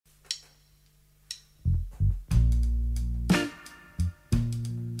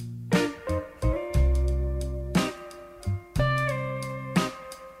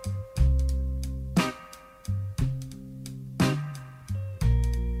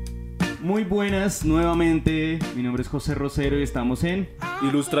Muy buenas nuevamente, mi nombre es José Rosero y estamos en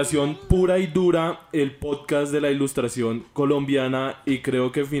Ilustración pura y dura, el podcast de la ilustración colombiana y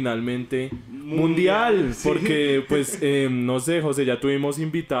creo que finalmente mundial, sí. porque pues no sé, José, ya tuvimos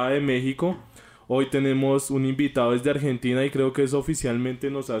invitada de México, hoy tenemos un invitado desde Argentina y creo que eso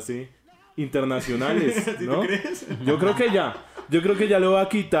oficialmente nos hace internacionales, ¿no? ¿Tú crees? Yo creo que ya le voy a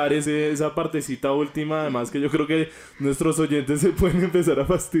quitar esa partecita última, además que yo creo que nuestros oyentes se pueden empezar a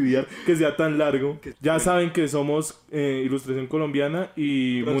fastidiar que sea tan largo. Ya saben que somos Ilustración Colombiana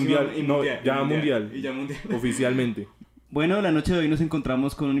y mundial, mundial, oficialmente. Bueno, la noche de hoy nos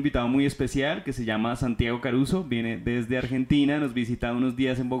encontramos con un invitado muy especial que se llama Santiago Caruso, viene desde Argentina, nos visita unos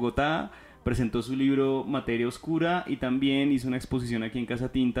días en Bogotá, presentó su libro Materia Oscura y también hizo una exposición aquí en Casa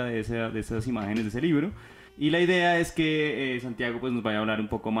Tinta de esas imágenes de ese libro. Y la idea es que Santiago pues, nos vaya a hablar un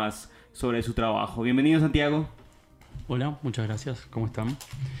poco más sobre su trabajo. Bienvenido, Santiago. Hola, muchas gracias. ¿Cómo están?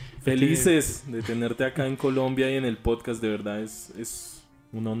 Felices de tenerte acá en Colombia y en el podcast. De verdad es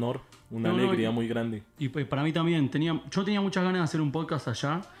un honor, una alegría muy grande. Y para mí también. Yo tenía muchas ganas de hacer un podcast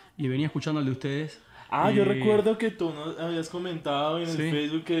allá y venía escuchando el de ustedes. Yo recuerdo que tú nos habías comentado en el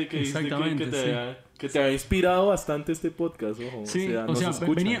Facebook que te había inspirado bastante este podcast. Ojo. Sí,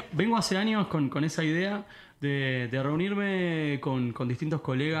 vengo hace años con esa idea de reunirme con distintos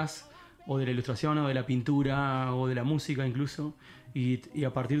colegas o de la ilustración o de la pintura o de la música incluso y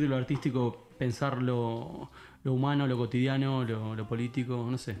a partir de lo artístico pensar lo humano, lo cotidiano, lo político,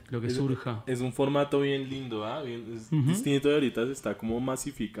 no sé, lo que surja. Es un formato bien lindo, es distinto de ahorita, se está como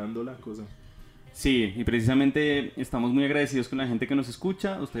masificando la cosa. Sí, y precisamente estamos muy agradecidos con la gente que nos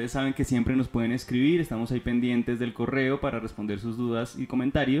escucha. Ustedes saben que siempre nos pueden escribir, estamos ahí pendientes del correo para responder sus dudas y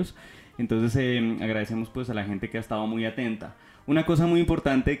comentarios. Entonces agradecemos pues a la gente que ha estado muy atenta. Una cosa muy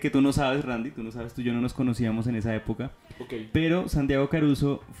importante que tú no sabes, Randy, tú y yo no nos conocíamos en esa época. Okay. Pero Santiago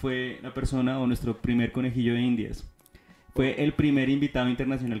Caruso fue la persona o nuestro primer conejillo de Indias. Fue el primer invitado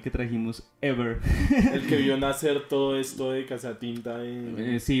internacional que trajimos ever. El que vio nacer todo esto de Casa Tinta.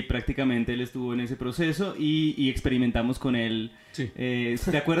 Sí, prácticamente él estuvo en ese proceso y experimentamos con él. Sí.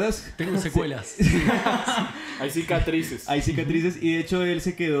 ¿Te acuerdas? Tengo secuelas. Hay cicatrices. Hay cicatrices y de hecho él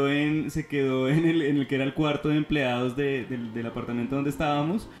se quedó en el que era el cuarto de empleados del apartamento donde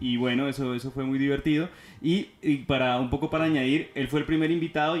estábamos y bueno, eso fue muy divertido. Y un poco para añadir, él fue el primer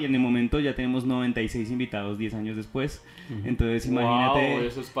invitado y en el momento ya tenemos 96 invitados 10 años después. Entonces imagínate. Wow,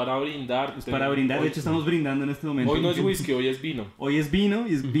 eso es para brindar. Es para brindar, de hecho estamos brindando en este momento. Hoy no es whisky, hoy es vino. Hoy es vino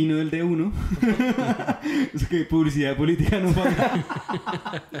y es vino del D1. Es que publicidad política no paga.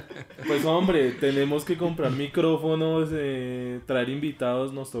 Pues hombre, tenemos que comprar micrófonos, traer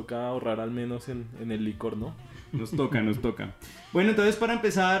invitados, nos toca ahorrar al menos en el licor, ¿no? Nos toca. Bueno, entonces para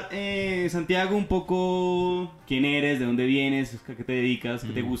empezar, Santiago, un poco quién eres, de dónde vienes, a qué te dedicas,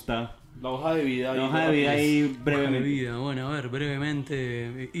 qué te gusta. La hoja de vida. Ahí brevemente. Bueno, a ver,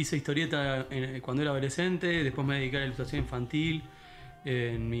 brevemente. Hice historieta cuando era adolescente, después me dediqué a la ilustración infantil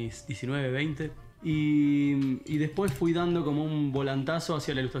en mis 19, 20. Y después fui dando como un volantazo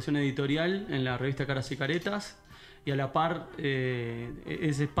hacia la ilustración editorial en la revista Caras y Caretas. Y a la par,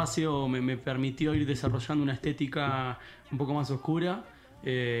 ese espacio me permitió ir desarrollando una estética un poco más oscura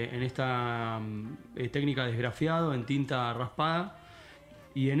en esta técnica de esgrafiado en tinta raspada.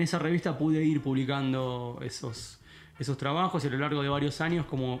 Y en esa revista pude ir publicando esos trabajos y a lo largo de varios años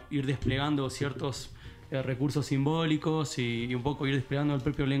como ir desplegando ciertos recursos simbólicos y un poco ir desplegando el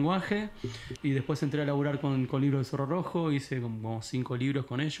propio lenguaje. Y después entré a laburar con Libros de Zorro Rojo, hice como 5 libros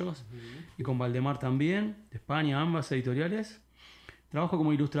con ellos. Y con Valdemar también, de España, ambas editoriales. Trabajo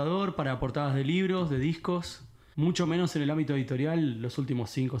como ilustrador para portadas de libros, de discos. Mucho menos en el ámbito editorial los últimos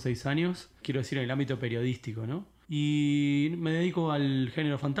 5 o 6 años. Quiero decir en el ámbito periodístico, ¿no? Y me dedico al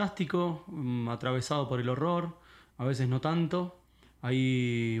género fantástico, atravesado por el horror, a veces no tanto.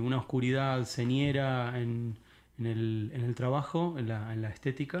 Hay una oscuridad señera en el trabajo, en la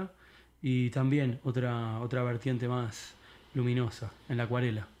estética, y también otra vertiente más luminosa, en la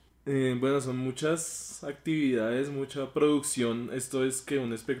acuarela. Bueno, son muchas actividades, mucha producción. Esto es que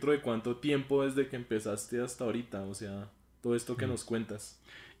un espectro de cuánto tiempo desde que empezaste hasta ahorita, o sea, todo esto que nos cuentas.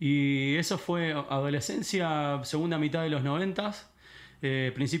 Y eso fue adolescencia, segunda mitad de los 90s,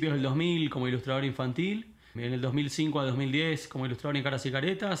 principios del 2000 como ilustrador infantil, en el 2005 a 2010 como ilustrador en Caras y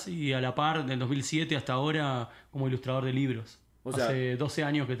Caretas y a la par del 2007 hasta ahora como ilustrador de libros. O sea, hace 12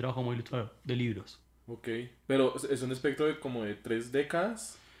 años que trabajo como ilustrador de libros. Ok, pero es un espectro de como de 3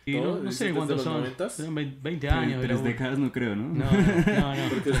 décadas. Y no sé cuántos son. 20 años. 3 décadas no creo, ¿no? No.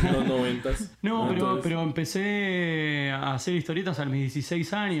 Porque es en los 90s. No, pero empecé a hacer historietas a mis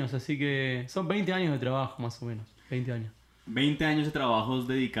 16 años, así que son 20 años de trabajo más o menos. 20 años. 20 años de trabajos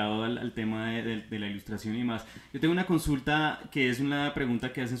dedicado al tema de la ilustración y más. Yo tengo una consulta que es una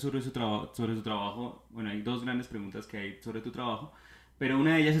pregunta que hacen sobre su trabajo. Bueno, hay dos grandes preguntas que hay sobre tu trabajo, pero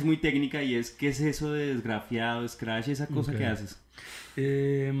una de ellas es muy técnica y es ¿qué es eso de desgrafiado, scratch, esa cosa que haces?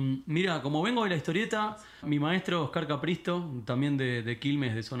 Mira, como vengo de la historieta, mi maestro Oscar Capristo, también de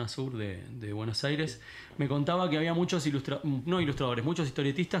Quilmes, de zona sur de Buenos Aires, me contaba que había muchos muchos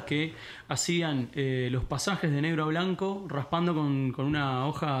historietistas que hacían los pasajes de negro a blanco raspando con una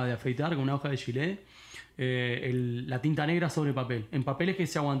hoja de afeitar, con una hoja de gilet, la tinta negra sobre papel, en papeles que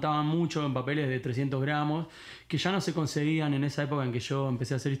se aguantaban mucho, en papeles de 300 gramos, que ya no se conseguían en esa época en que yo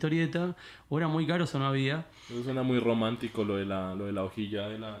empecé a hacer historieta, o eran muy caros o no había. Eso suena muy romántico lo de la hojilla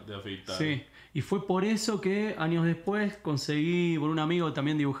de afeitar. Sí, y fue por eso que años después conseguí, por un amigo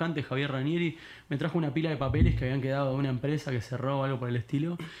también dibujante, Javier Ranieri, me trajo una pila de papeles que habían quedado de una empresa que cerró o algo por el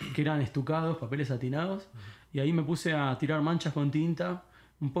estilo, que eran estucados, papeles satinados, y ahí me puse a tirar manchas con tinta,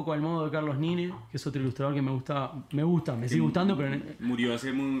 un poco al modo de Carlos Nine, que es otro ilustrador que me sigue gustando, pero murió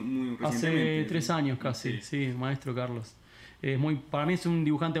hace muy recientemente. Hace 3 años casi, sí, maestro Carlos. Para mí es un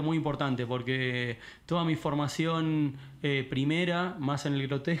dibujante muy importante porque toda mi formación primera, más en el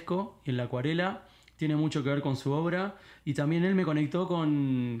grotesco y en la acuarela, tiene mucho que ver con su obra, y también él me conectó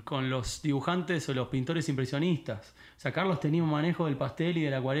con los dibujantes o los pintores impresionistas. O sea, Carlos tenía un manejo del pastel y de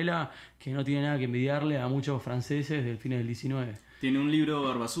la acuarela que no tiene nada que envidiarle a muchos franceses del fines del 19. Tiene un libro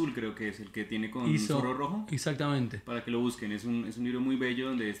Barba Azul, creo que es el que tiene con Zorro Rojo. Exactamente. Para que lo busquen, es un libro muy bello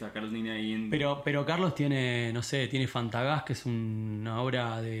donde está Carlos Nine ahí en... Pero Carlos tiene, no sé, tiene Fantagás, que es una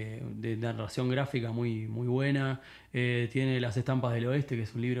obra de narración gráfica muy buena. Tiene Las Estampas del Oeste, que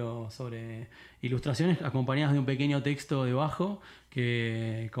es un libro sobre ilustraciones acompañadas de un pequeño texto debajo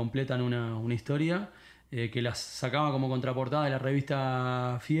que completan una historia, que las sacaba como contraportada de la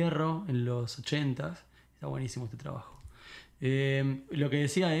revista Fierro en los 80s. Está buenísimo este trabajo. Lo que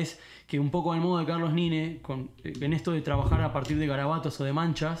decía es que un poco al modo de Carlos Nine, en esto de trabajar a partir de garabatos o de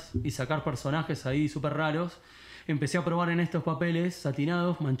manchas y sacar personajes ahí súper raros, empecé a probar en estos papeles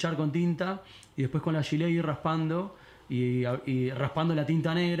satinados, manchar con tinta y después con la gilet ir raspando y raspando la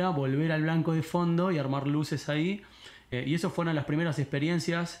tinta negra, volver al blanco de fondo y armar luces ahí. Y eso fueron las primeras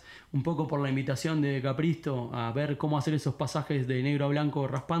experiencias, un poco por la invitación de Capristo a ver cómo hacer esos pasajes de negro a blanco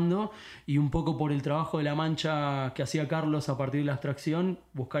raspando, y un poco por el trabajo de la mancha que hacía Carlos a partir de la abstracción,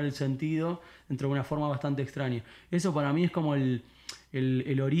 buscar el sentido dentro de una forma bastante extraña. Eso para mí es como el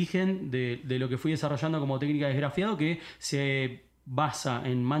origen de lo que fui desarrollando como técnica de esgrafiado, que se basa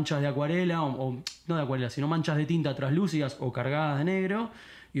en manchas de acuarela, o no de acuarela, sino manchas de tinta translúcidas o cargadas de negro,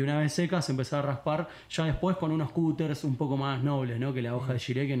 y una vez secas empezar a raspar ya después con unos cúters un poco más nobles, ¿no? Que la hoja de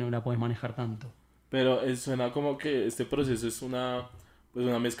gilet, que no la puedes manejar tanto. Pero suena como que este proceso es una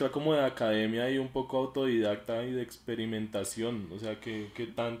mezcla como de academia y un poco autodidacta y de experimentación. O sea,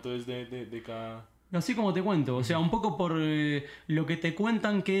 ¿qué tanto es de cada...? Así como te cuento, o sea, un poco por lo que te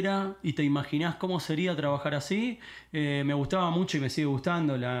cuentan que era y te imaginás cómo sería trabajar así. Me gustaba mucho y me sigue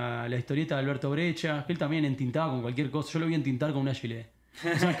gustando la historieta de Alberto Brecha, que él también entintaba con cualquier cosa. Yo lo vi entintar con una gilet.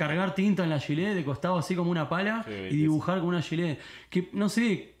 O sea, cargar tinta en la gilet de costado así como una pala y dibujar con una gilet. Que no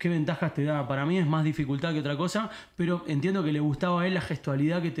sé qué ventajas te da. Para mí es más dificultad que otra cosa, pero entiendo que le gustaba a él la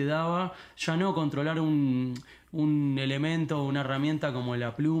gestualidad que te daba. Ya no controlar un elemento o una herramienta como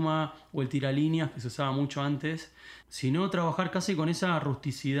la pluma o el tiralíneas, que se usaba mucho antes, sino trabajar casi con esa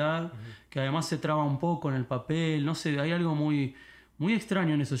rusticidad que además se traba un poco en el papel. No sé, hay algo muy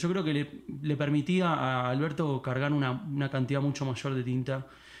extraño en eso. Yo creo que le permitía a Alberto cargar una cantidad mucho mayor de tinta,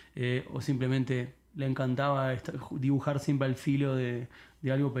 o simplemente le encantaba dibujar siempre al filo de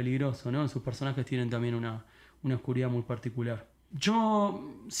algo peligroso, ¿no? Sus personajes tienen también una oscuridad muy particular.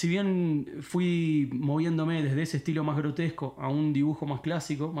 Yo, si bien fui moviéndome desde ese estilo más grotesco a un dibujo más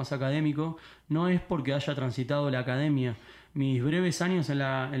clásico, más académico, no es porque haya transitado la academia. Mis breves años en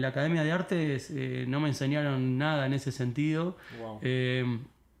la Academia de Artes no me enseñaron nada en ese sentido. Wow.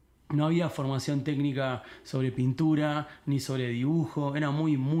 No había formación técnica sobre pintura ni sobre dibujo, era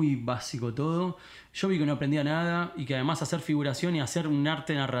muy básico todo. Yo vi que no aprendía nada y que además hacer figuración y hacer un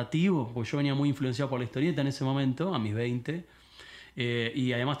arte narrativo, porque yo venía muy influenciado por la historieta en ese momento, a mis 20,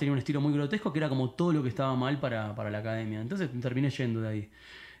 y además tenía un estilo muy grotesco que era como todo lo que estaba mal para la academia. Entonces terminé yendo de ahí.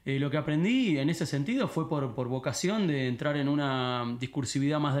 Lo que aprendí en ese sentido fue por vocación de entrar en una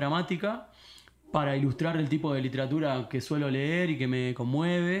discursividad más dramática para ilustrar el tipo de literatura que suelo leer y que me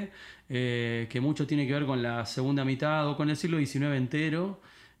conmueve, que mucho tiene que ver con la segunda mitad o con el siglo XIX entero,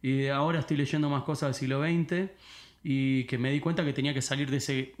 y ahora estoy leyendo más cosas del siglo XX, y que me di cuenta que tenía que salir de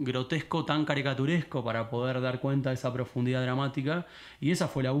ese grotesco tan caricaturesco para poder dar cuenta de esa profundidad dramática, y esa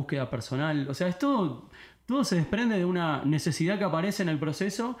fue la búsqueda personal. O sea, es todo todo se desprende de una necesidad que aparece en el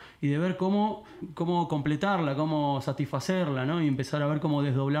proceso y de ver cómo completarla, cómo satisfacerla, ¿no? Y empezar a ver cómo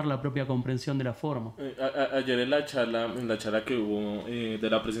desdoblar la propia comprensión de la forma. Ayer en la charla que hubo de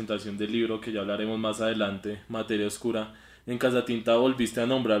la presentación del libro, que ya hablaremos más adelante, Materia Oscura, en Casatinta volviste a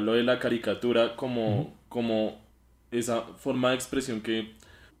nombrar lo de la caricatura como esa forma de expresión que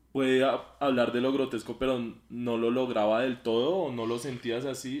puede hablar de lo grotesco, pero no lo lograba del todo, o no lo sentías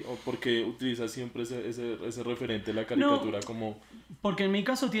así, o porque utilizas siempre ese referente de la caricatura como... Porque en mi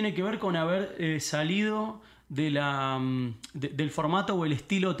caso tiene que ver con haber salido del formato o el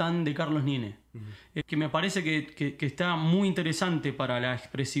estilo tan de Carlos Nine. Que me parece que está muy interesante para la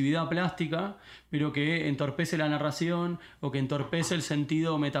expresividad plástica, pero que entorpece la narración o que entorpece el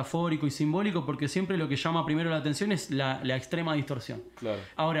sentido metafórico y simbólico, porque siempre lo que llama primero la atención es la extrema distorsión. Claro.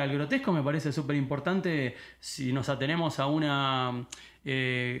 Ahora, el grotesco me parece súper importante si nos atenemos a una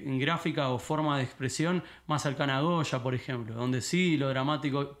gráfica o forma de expresión más cercana a Goya, por ejemplo, donde sí lo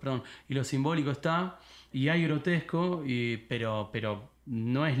dramático, y lo simbólico está, y hay grotesco, pero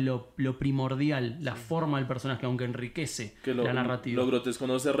no es lo primordial, la forma del personaje, aunque enriquece la narrativa. Lo grotesco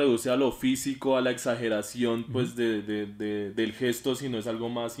no se reduce a lo físico, a la exageración pues del gesto, sino es algo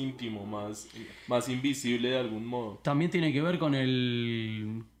más íntimo, más invisible de algún modo. También tiene que ver con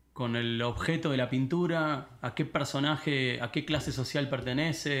el objeto de la pintura, a qué personaje, a qué clase social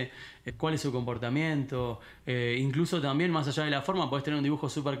pertenece, cuál es su comportamiento. Incluso también, más allá de la forma, podés tener un dibujo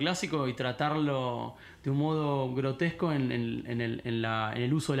súper clásico y tratarlo de un modo grotesco en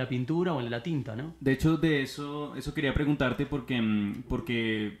el uso de la pintura o en la tinta, ¿no? De hecho, de eso quería preguntarte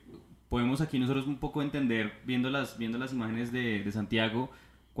porque podemos aquí nosotros un poco entender viendo las imágenes de Santiago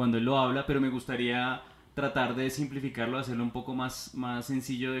cuando él lo habla, pero me gustaría tratar de simplificarlo, hacerlo un poco más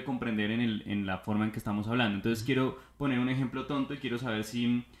sencillo de comprender en la forma en que estamos hablando. Entonces quiero poner un ejemplo tonto y quiero saber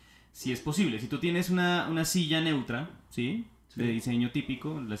si es posible. Si tú tienes una silla neutra, ¿sí? De diseño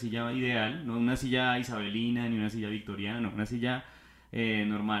típico, la silla ideal, no una silla isabelina ni una silla victoriana, no, una silla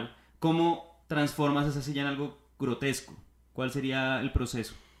normal, ¿cómo transformas esa silla en algo grotesco? ¿Cuál sería el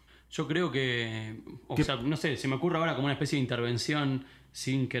proceso? Yo creo que, sea, no sé, se me ocurre ahora como una especie de intervención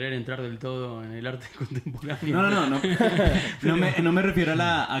sin querer entrar del todo en el arte contemporáneo. No me refiero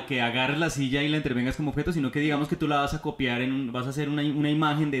a que agarres la silla y la intervengas como objeto, sino que digamos que tú la vas a copiar, vas a hacer una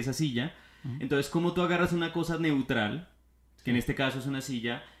imagen de esa silla. Entonces, ¿cómo tú agarras una cosa neutral, que en este caso es una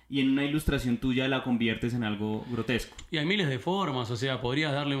silla, y en una ilustración tuya la conviertes en algo grotesco? Y hay miles de formas, o sea,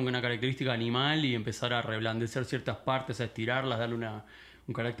 podrías darle una característica animal y empezar a reblandecer ciertas partes, a estirarlas, darle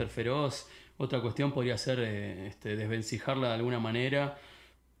un carácter feroz. Otra cuestión podría ser desvencijarla de alguna manera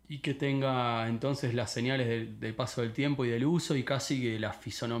y que tenga entonces las señales del paso del tiempo y del uso y casi que la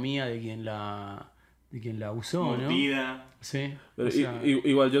fisonomía de quien la usó, mordida, ¿no? Sí. Pero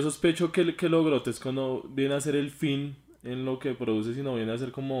igual yo sospecho que lo grotesco no viene a ser el fin en lo que produce, sino viene a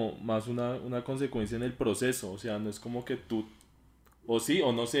ser como más una consecuencia en el proceso. O sea, no es como que tú, o sí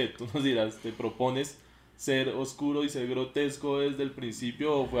o no sé, tú nos dirás, te propones ser oscuro y ser grotesco desde el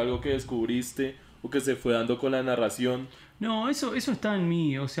principio, o fue algo que descubriste o que se fue dando con la narración. No, eso está en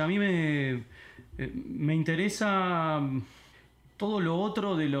mí. O sea, a mí me interesa todo lo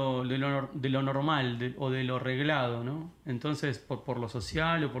otro de lo normal o de lo reglado, ¿no? Entonces, por lo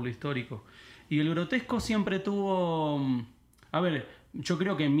social o por lo histórico. Y el grotesco siempre tuvo... A ver, yo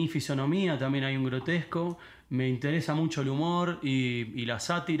creo que en mi fisonomía también hay un grotesco. Me interesa mucho el humor y la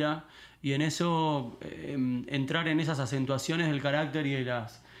sátira. Y en eso, entrar en esas acentuaciones del carácter y de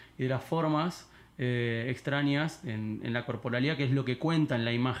las formas extrañas en la corporalidad, que es lo que cuenta en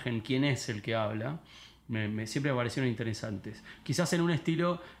la imagen, quién es el que habla, siempre me parecieron interesantes. Quizás en un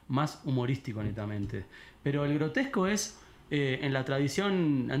estilo más humorístico netamente. Pero el grotesco es... en la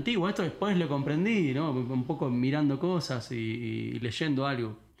tradición antigua, esto después lo comprendí, ¿no? Un poco mirando cosas y leyendo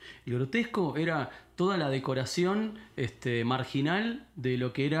algo. El grotesco era toda la decoración marginal de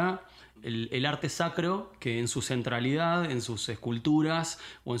lo que era el arte sacro, que en su centralidad, en sus esculturas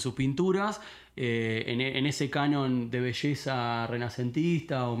o en sus pinturas, en ese canon de belleza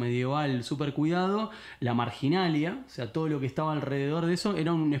renacentista o medieval súper cuidado, la marginalia, o sea, todo lo que estaba alrededor de eso,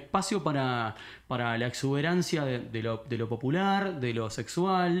 era un espacio para la exuberancia de lo popular, de lo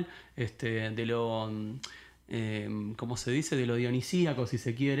sexual, de lo... ¿cómo se dice? De lo dionisíaco, si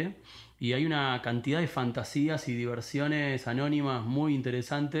se quiere. Y hay una cantidad de fantasías y diversiones anónimas muy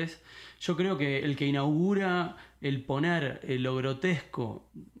interesantes. Yo creo que el que inaugura el poner lo grotesco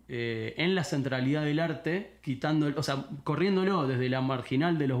en la centralidad del arte, o sea, corriéndolo desde la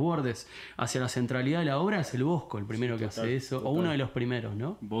marginal de los bordes hacia la centralidad de la obra, es el Bosco el primero que hace eso, o uno de los primeros,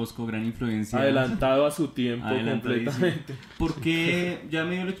 ¿no? Bosco, gran influencia. Adelantado a su tiempo completamente. Porque ya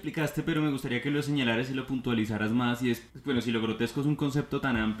medio lo explicaste, pero me gustaría que lo señalaras y lo puntualizaras más. Y es, bueno, si lo grotesco es un concepto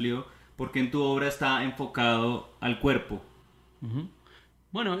tan amplio, ¿por qué en tu obra está enfocado al cuerpo? Uh-huh.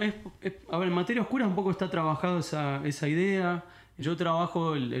 Bueno, a ver, en Materia Oscura un poco está trabajado esa idea. Yo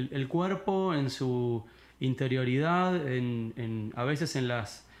trabajo el cuerpo en su interioridad, a veces en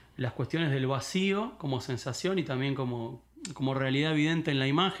las cuestiones del vacío como sensación y también como realidad evidente en la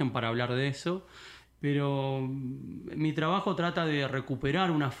imagen para hablar de eso. Pero mi trabajo trata de recuperar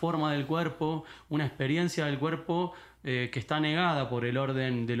una forma del cuerpo, una experiencia del cuerpo que está negada por el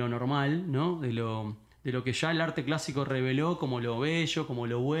orden de lo normal, ¿no? De lo que ya el arte clásico reveló como lo bello, como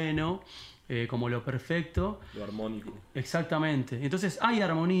lo bueno, como lo perfecto. Lo armónico. Exactamente. Entonces hay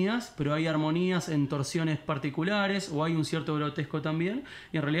armonías, pero hay armonías en torsiones particulares o hay un cierto grotesco también.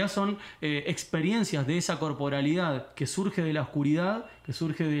 Y en realidad son experiencias de esa corporalidad que surge de la oscuridad, que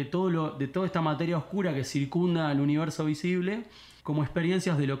surge de toda esta materia oscura que circunda al universo visible, como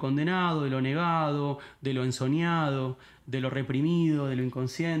experiencias de lo condenado, de lo negado, de lo ensoñado, de lo reprimido, de lo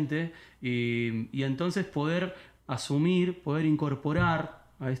inconsciente. Y entonces poder asumir, poder incorporar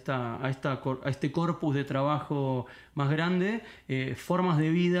a este corpus de trabajo más grande, formas de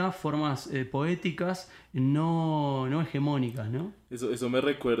vida, formas poéticas no hegemónicas, ¿no? Eso me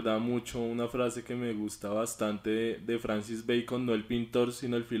recuerda mucho una frase que me gusta bastante de Francis Bacon, no el pintor,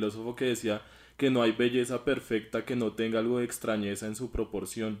 sino el filósofo, que decía que no hay belleza perfecta que no tenga algo de extrañeza en su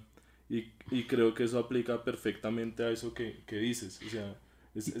proporción. Y creo que eso aplica perfectamente a eso que dices. O sea,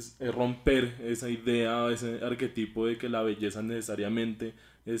 es romper esa idea, ese arquetipo de que la belleza necesariamente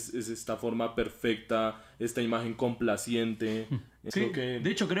es esta forma perfecta, esta imagen complaciente. Sí, de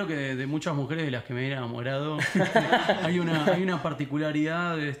hecho creo que de muchas mujeres de las que me he enamorado hay una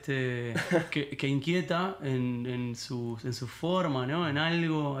particularidad que inquieta en su forma, ¿no?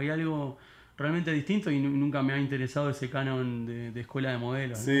 Hay algo realmente distinto y nunca me ha interesado ese canon de escuela de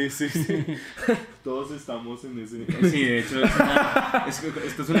modelos, ¿no? Sí. Todos estamos en ese. Sí, de hecho,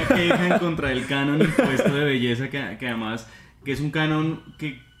 esto es una queja en contra del canon impuesto de belleza que además que es un canon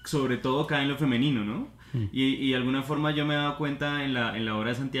que sobre todo cae en lo femenino, ¿no? Y de alguna forma yo me he dado cuenta en la obra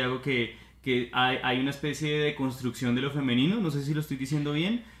de Santiago que hay una especie de construcción de lo femenino, no sé si lo estoy diciendo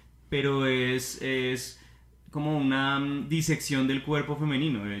bien, pero es como una disección del cuerpo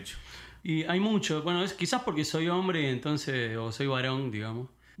femenino, de hecho. Y hay mucho, bueno, es quizás porque soy hombre, entonces, o soy varón, digamos,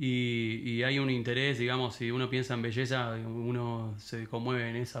 y hay un interés, digamos, si uno piensa en belleza, uno se conmueve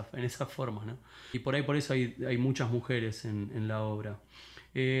en esa forma, ¿no? Y por eso hay muchas mujeres en la obra.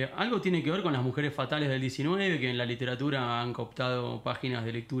 Algo tiene que ver con las mujeres fatales del 19, que en la literatura han cooptado páginas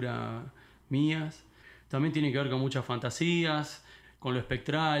de lectura mías. También tiene que ver con muchas fantasías, con lo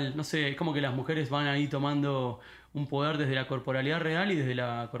espectral, no sé, es como que las mujeres van ahí tomando un poder desde la corporalidad real y desde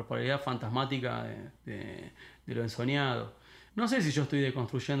la corporalidad fantasmática de lo ensoñado. No sé si yo estoy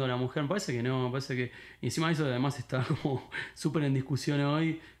deconstruyendo a la mujer, me parece que no, me parece que... Y encima de eso además está como súper en discusión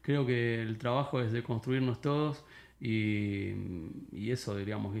hoy. Creo que el trabajo es deconstruirnos todos y eso,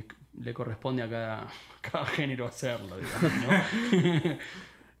 digamos, le corresponde a cada género hacerlo, digamos, ¿no?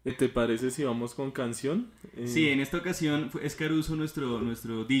 ¿Te parece si vamos con canción? Sí, en esta ocasión es Caruso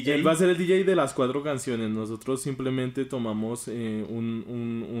nuestro DJ. Él va a ser el DJ de las 4 canciones. Nosotros simplemente tomamos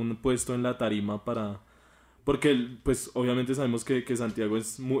un puesto en la tarima porque pues obviamente sabemos que Santiago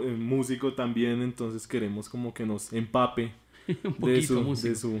es músico también, entonces queremos como que nos empape un poquito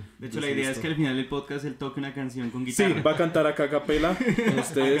músico. De hecho, la idea es que al final del podcast él toque una canción con guitarra. Sí, va a cantar acá a capela con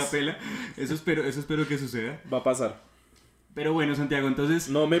ustedes. A capela. Eso espero que suceda. Va a pasar. Pero bueno, Santiago, entonces...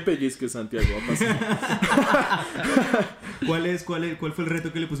 No me pellizques, Santiago, va a pasar. ¿Cuál fue el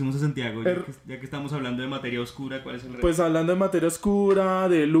reto que le pusimos a Santiago? Ya que estamos hablando de materia oscura, ¿cuál es el reto? Pues hablando de materia oscura,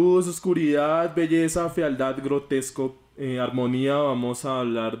 de luz, oscuridad, belleza, fealdad, grotesco, armonía, vamos a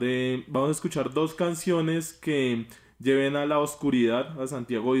escuchar 2 canciones que lleven a la oscuridad a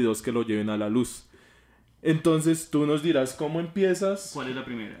Santiago y 2 que lo lleven a la luz. Entonces tú nos dirás cómo empiezas. ¿Cuál es la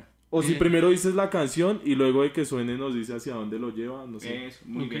primera? O si primero dices la canción y luego de que suene nos dice hacia dónde lo lleva, no sé.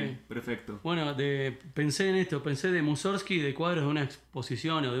 Muy bien, perfecto. Bueno, pensé de Mussorgsky, de cuadros de una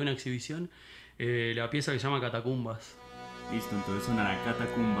exposición o de una exhibición, la pieza que se llama Catacumbas. Listo, entonces sonará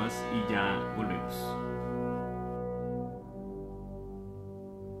Catacumbas y ya volvemos.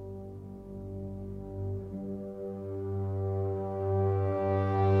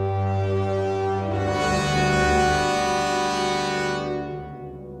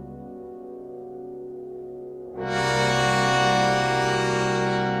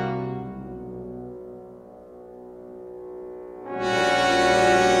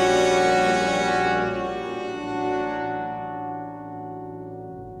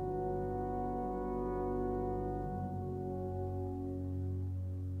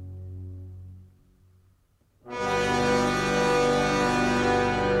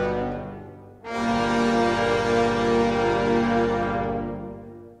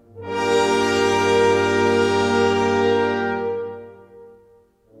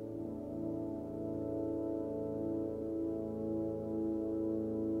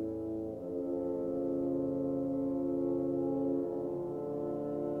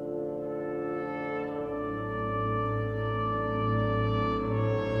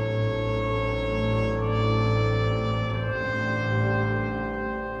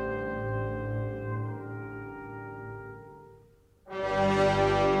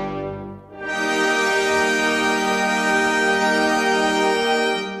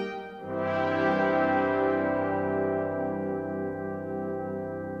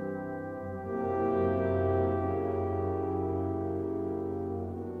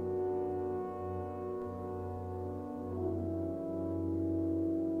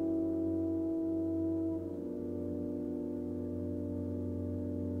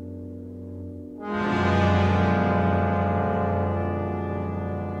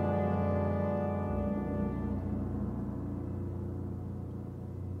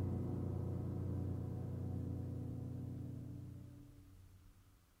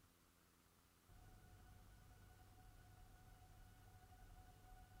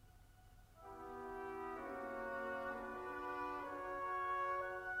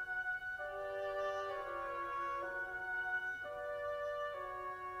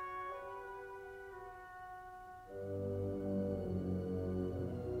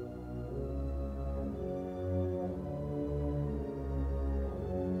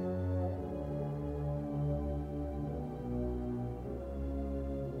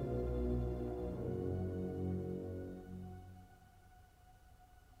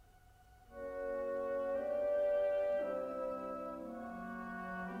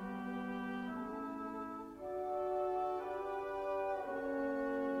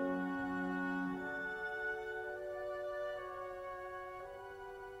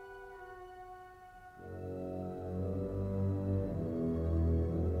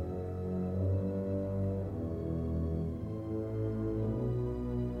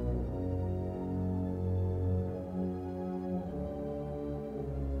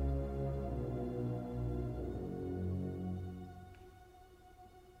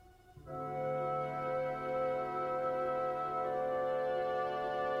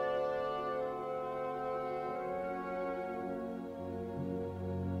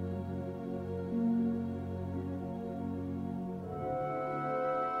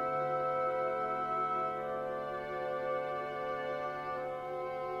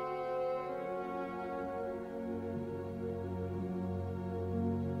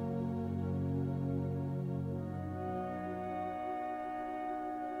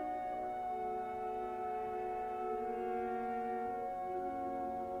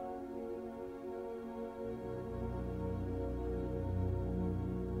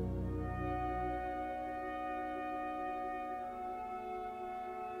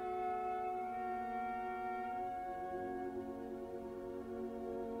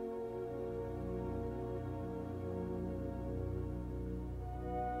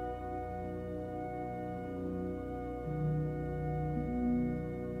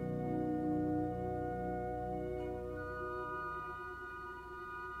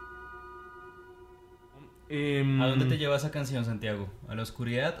 ¿A dónde te lleva esa canción, Santiago? ¿A la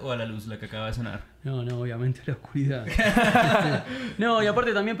oscuridad o a la luz, la que acaba de sonar? No, obviamente la oscuridad. No, y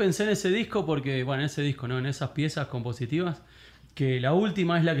aparte también pensé en ese disco porque, bueno, en ese disco, ¿no? En esas piezas compositivas, que la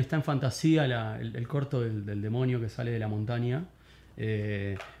última es la que está en fantasía, el corto del demonio que sale de la montaña.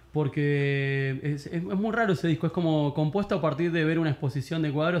 Porque es muy raro ese disco, es como compuesto a partir de ver una exposición de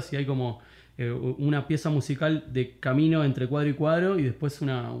cuadros y hay como una pieza musical de camino entre cuadro y cuadro y después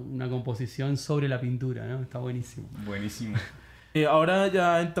una composición sobre la pintura, ¿no? Está buenísimo. Buenísimo. Ahora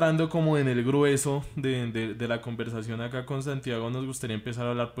ya entrando como en el grueso de la conversación acá con Santiago, nos gustaría empezar a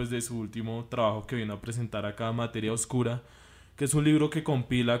hablar pues de su último trabajo que vino a presentar acá, Materia Oscura, que es un libro que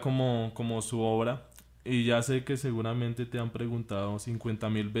compila como su obra. Y ya sé que seguramente te han preguntado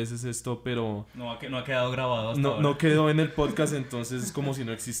 50,000 veces esto, pero no ha quedado grabado hasta ahora. No quedó en el podcast, entonces es como si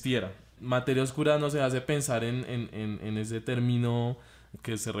no existiera. Materia Oscura nos hace pensar en ese término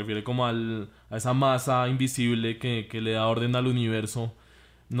que se refiere como a esa masa invisible que le da orden al universo.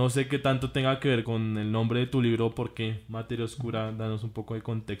 No sé qué tanto tenga que ver con el nombre de tu libro, porque Materia Oscura, danos un poco de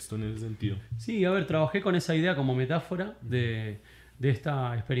contexto en ese sentido. Sí, a ver, trabajé con esa idea como metáfora de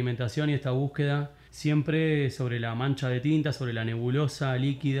esta experimentación y esta búsqueda, siempre sobre la mancha de tinta, sobre la nebulosa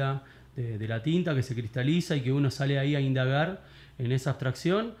líquida de la tinta que se cristaliza y que uno sale ahí a indagar en esa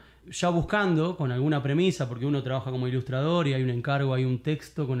abstracción, ya buscando con alguna premisa, porque uno trabaja como ilustrador y hay un encargo, hay un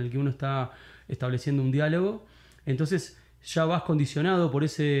texto con el que uno está estableciendo un diálogo. Entonces ya vas condicionado por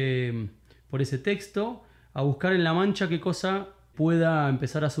ese texto a buscar en la mancha qué cosa pueda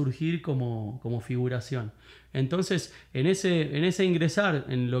empezar a surgir como figuración. Entonces, en ese ingresar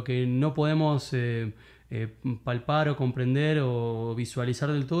en lo que no podemos palpar o comprender o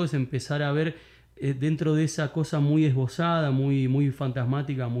visualizar del todo, es empezar a ver dentro de esa cosa muy esbozada, muy, muy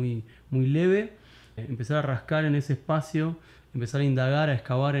fantasmática, muy, muy leve, empezar a rascar en ese espacio, empezar a indagar, a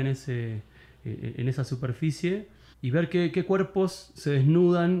excavar en esa superficie y ver qué cuerpos se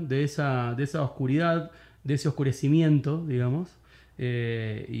desnudan de esa oscuridad, de ese oscurecimiento, digamos,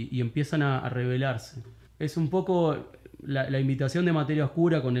 y empiezan a revelarse. Es un poco la invitación de Materia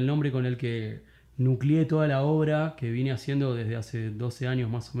Oscura, con el nombre con el que nucleé toda la obra que vine haciendo desde hace 12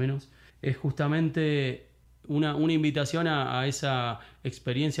 años más o menos. Es justamente una invitación a esa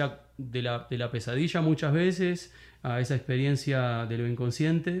experiencia de la pesadilla muchas veces, a esa experiencia de lo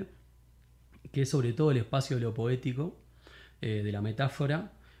inconsciente, que es sobre todo el espacio de lo poético, de la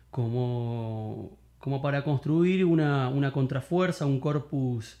metáfora, como para construir una contrafuerza, un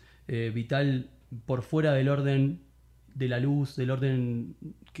corpus vital por fuera del orden de la luz, del orden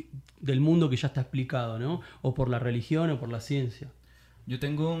del mundo que ya está explicado, ¿no? O por la religión o por la ciencia. Yo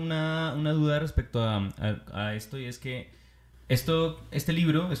tengo una duda respecto a esto, y es que este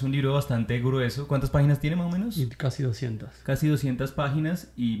libro es un libro bastante grueso. ¿Cuántas páginas tiene más o menos? Casi 200. Casi 200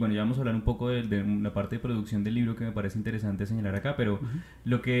 páginas, y bueno, ya vamos a hablar un poco de la parte de producción del libro, que me parece interesante señalar acá, pero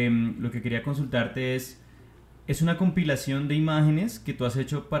lo que quería consultarte es una compilación de imágenes que tú has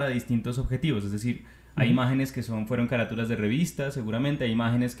hecho para distintos objetivos, es decir, hay imágenes que fueron carátulas de revistas, seguramente, hay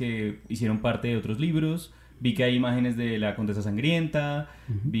imágenes que hicieron parte de otros libros. Vi que hay imágenes de La Condesa Sangrienta,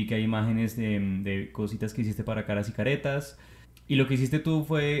 vi que hay imágenes de cositas que hiciste para Caras y Caretas. Y lo que hiciste tú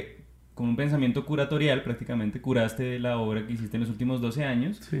fue, con un pensamiento curatorial, prácticamente curaste la obra que hiciste en los últimos 12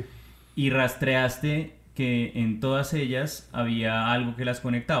 años. Sí. Y rastreaste que en todas ellas había algo que las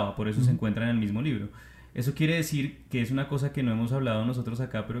conectaba, por eso se encuentran en el mismo libro. Eso quiere decir que es una cosa que no hemos hablado nosotros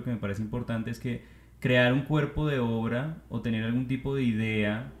acá, pero que me parece importante, es que crear un cuerpo de obra o tener algún tipo de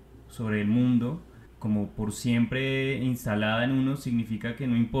idea sobre el mundo como por siempre instalada en uno, significa que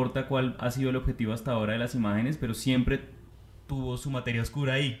no importa cuál ha sido el objetivo hasta ahora de las imágenes, pero siempre tuvo su materia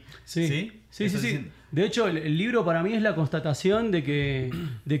oscura ahí. Sí. De hecho, el libro para mí es la constatación de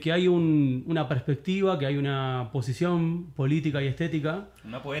que hay una perspectiva, que hay una posición política y estética.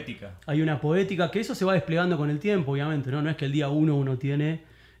 Una poética. Hay una poética, que eso se va desplegando con el tiempo, obviamente, ¿no? No es que el día uno tiene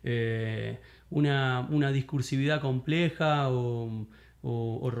una discursividad compleja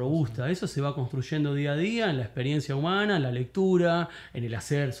o robusta. Eso se va construyendo día a día en la experiencia humana, en la lectura, en el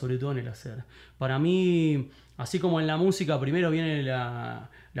hacer, sobre todo en el hacer. Para mí, así como en la música, primero viene la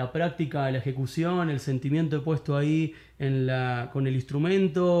práctica, la ejecución, el sentimiento puesto ahí con el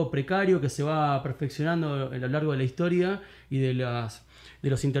instrumento precario que se va perfeccionando a lo largo de la historia y de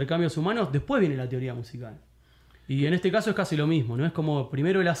los intercambios humanos. Después viene la teoría musical. Y en este caso es casi lo mismo, ¿no? Es como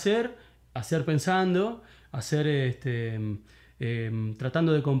primero el hacer pensando, hacer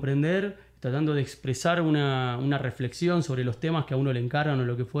tratando de comprender, tratando de expresar una reflexión sobre los temas que a uno le encargan o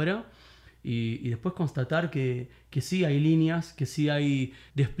lo que fuera, y después constatar que sí hay líneas, que sí hay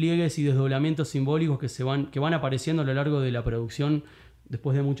despliegues y desdoblamientos simbólicos que van apareciendo a lo largo de la producción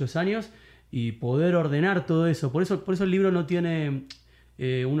después de muchos años, y poder ordenar todo eso. Por eso el libro no tiene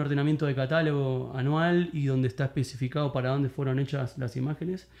un ordenamiento de catálogo anual y donde está especificado para dónde fueron hechas las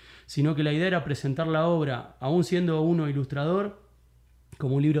imágenes, sino que la idea era presentar la obra, aún siendo uno ilustrador,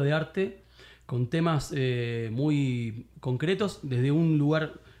 como un libro de arte, con temas muy concretos, desde un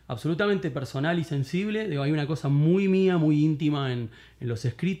lugar absolutamente personal y sensible. Hay una cosa muy mía, muy íntima en los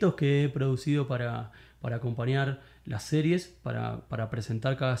escritos que he producido para acompañar las series, para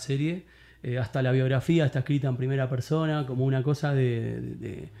presentar cada serie. Hasta la biografía está escrita en primera persona, como una cosa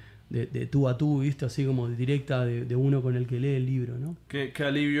de tú a tú, ¿viste? Así como directa de uno con el que lee el libro, ¿no? Qué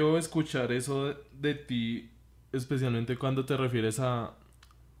alivio escuchar eso de ti, especialmente cuando te refieres a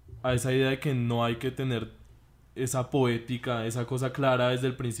esa idea de que no hay que tener esa poética, esa cosa clara desde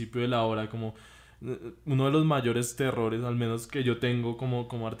el principio de la obra. Como uno de los mayores terrores, al menos que yo tengo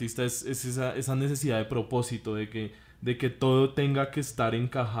como artista, es esa necesidad de propósito, de que todo tenga que estar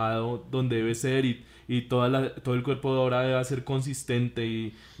encajado donde debe ser y todo el cuerpo de obra debe ser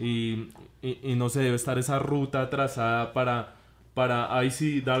consistente y no se debe estar esa ruta trazada para ahí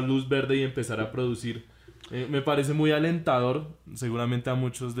sí dar luz verde y empezar a producir. Me parece muy alentador, seguramente a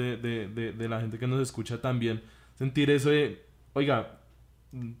muchos de la gente que nos escucha también, sentir eso de, oiga,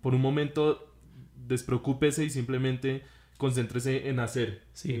 por un momento despreocúpese y simplemente concéntrese en hacer.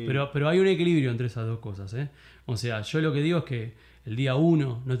 Sí, pero hay un equilibrio entre esas dos cosas, ¿eh? O sea, yo lo que digo es que el día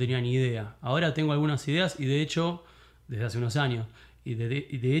 1 no tenía ni idea. Ahora tengo algunas ideas y de hecho, desde hace unos años, y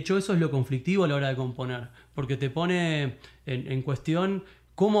de hecho eso es lo conflictivo a la hora de componer, porque te pone en cuestión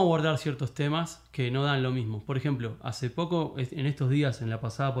cómo abordar ciertos temas que no dan lo mismo. Por ejemplo, hace poco, en estos días, en la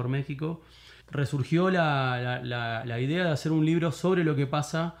pasada por México, resurgió la idea de hacer un libro sobre lo que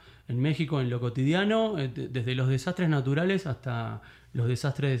pasa en México en lo cotidiano, desde los desastres naturales hasta los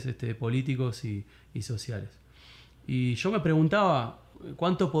desastres políticos y sociales. Y yo me preguntaba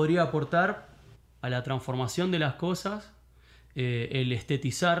cuánto podría aportar a la transformación de las cosas el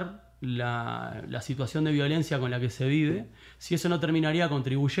estetizar la situación de violencia con la que se vive, si eso no terminaría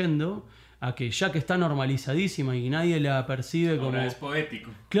contribuyendo a que, ya que está normalizadísima y nadie la percibe como... Ahora es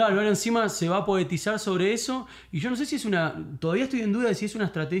poético. Claro, ahora encima se va a poetizar sobre eso, y yo no sé si es todavía estoy en duda de si es una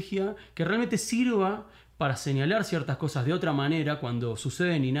estrategia que realmente sirva para señalar ciertas cosas de otra manera cuando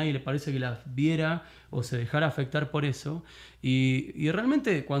suceden y nadie le parece que las viera o se dejara afectar por eso. Y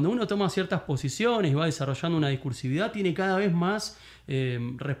realmente cuando uno toma ciertas posiciones y va desarrollando una discursividad, tiene cada vez más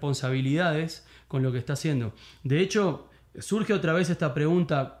responsabilidades con lo que está haciendo. De hecho, surge otra vez esta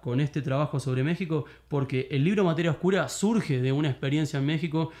pregunta con este trabajo sobre México, porque el libro Materia Oscura surge de una experiencia en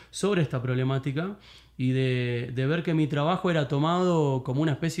México sobre esta problemática y de ver que mi trabajo era tomado como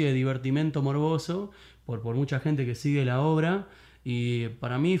una especie de divertimento morboso por mucha gente que sigue la obra, y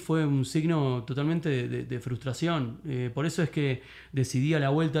para mí fue un signo totalmente de frustración. Por eso es que decidí a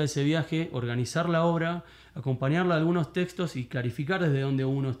la vuelta de ese viaje organizar la obra, acompañarla de algunos textos y clarificar desde dónde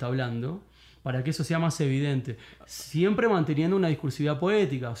uno está hablando, para que eso sea más evidente, siempre manteniendo una discursividad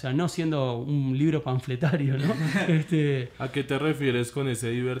poética, o sea, no siendo un libro panfletario, ¿no? ¿A qué te refieres con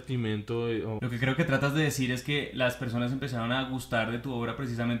ese divertimento? Lo que creo que tratas de decir es que las personas empezaron a gustar de tu obra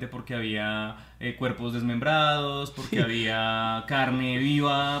precisamente porque había cuerpos desmembrados, porque había carne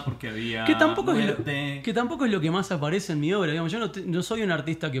viva, porque había muerte. Que tampoco es lo que más aparece en mi obra, digamos. Yo no soy un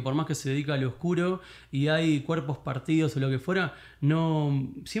artista que, por más que se dedica al oscuro y hay cuerpos partidos o lo que fuera,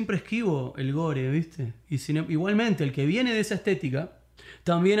 siempre esquivo el gore, ¿viste? Y igualmente el que viene de esa estética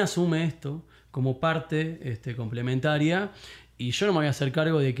también asume esto como parte complementaria, y yo no me voy a hacer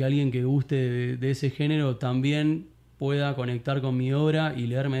cargo de que alguien que guste de ese género también pueda conectar con mi obra y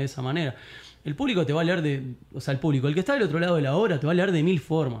leerme de esa manera. El público te va a leer el que está del otro lado de la obra te va a leer de 1000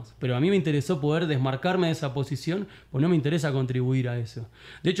 formas, pero a mí me interesó poder desmarcarme de esa posición, pues no me interesa contribuir a eso.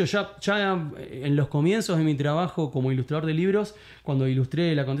 De hecho, ya en los comienzos de mi trabajo como ilustrador de libros, cuando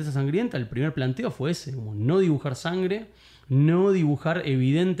ilustré La Condesa Sangrienta, el primer planteo fue ese, como no dibujar sangre, no dibujar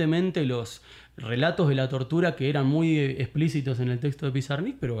evidentemente los relatos de la tortura que eran muy explícitos en el texto de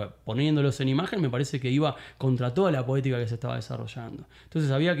Pizarnik, pero poniéndolos en imagen me parece que iba contra toda la poética que se estaba desarrollando.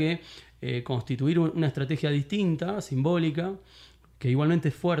 Entonces había que constituir una estrategia distinta, simbólica, que igualmente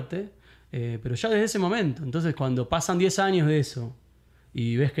es fuerte, pero ya desde ese momento. Entonces cuando pasan 10 años de eso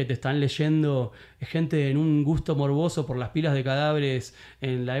y ves que te están leyendo gente en un gusto morboso por las pilas de cadáveres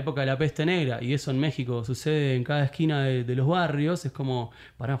en la época de la peste negra, y eso en México sucede en cada esquina de los barrios, es como,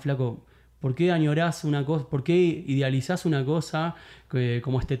 pará, flaco, ¿por qué añorás una cosa? ¿Por qué idealizás una cosa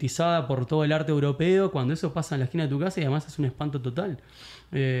como estetizada por todo el arte europeo cuando eso pasa en la esquina de tu casa y además es un espanto total?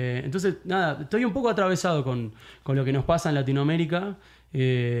 Entonces, nada, estoy un poco atravesado con lo que nos pasa en Latinoamérica,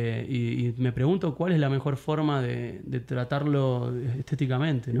 y me pregunto cuál es la mejor forma de tratarlo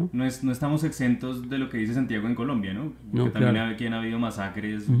estéticamente, ¿no? No estamos exentos de lo que dice Santiago en Colombia, ¿no? Porque No, también claro. aquí han habido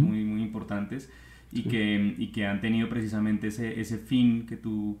masacres Ujú. muy importantes y que han tenido precisamente ese fin que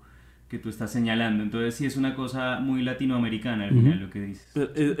tú estás señalando. Entonces sí es una cosa muy latinoamericana al final lo que dices.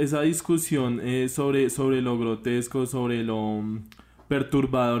 Esa discusión sobre lo grotesco, sobre lo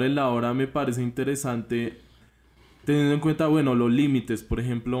perturbador en la obra me parece interesante, teniendo en cuenta, bueno, los límites. Por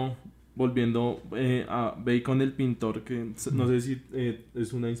ejemplo, volviendo a Bacon el pintor, que no sé si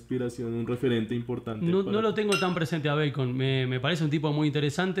es una inspiración, un referente importante. No, para no lo ti. tengo tan presente a Bacon, me parece un tipo muy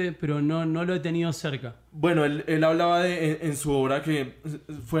interesante, pero no lo he tenido cerca. Bueno, él hablaba en su obra que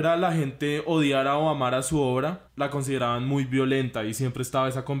fuera la gente odiara o amara su obra, la consideraban muy violenta y siempre estaba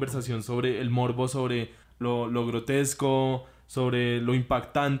esa conversación sobre el morbo, sobre lo grotesco, sobre lo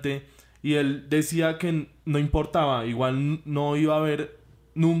impactante. Y él decía que no importaba, igual no iba a haber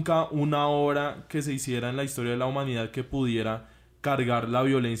nunca una obra que se hiciera en la historia de la humanidad que pudiera cargar la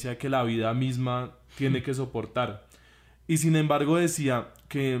violencia que la vida misma tiene que soportar. Y sin embargo decía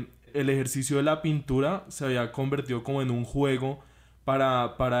que el ejercicio de la pintura se había convertido como en un juego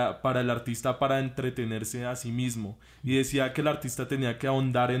para el artista, para entretenerse a sí mismo. Y decía que el artista tenía que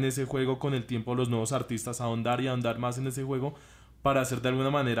ahondar en ese juego con el tiempo, los nuevos artistas ahondar y ahondar más en ese juego para ser de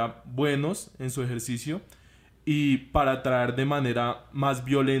alguna manera buenos en su ejercicio y para atraer de manera más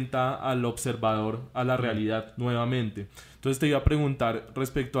violenta al observador a la realidad nuevamente. Entonces te iba a preguntar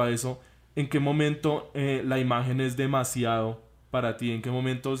respecto a eso, ¿en qué momento la imagen es demasiado para ti? ¿En qué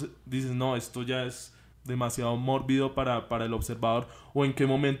momento dices, no, esto ya es demasiado mórbido para el observador? ¿O en qué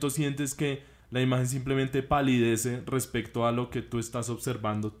momento sientes que la imagen simplemente palidece respecto a lo que tú estás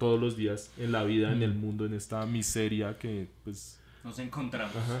observando todos los días en la vida, en el mundo, en esta miseria que pues... Nos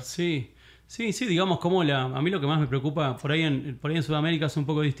encontramos. Sí, digamos como a mí lo que más me preocupa por ahí en Sudamérica es un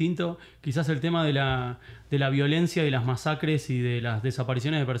poco distinto, quizás el tema de la violencia y las masacres y de las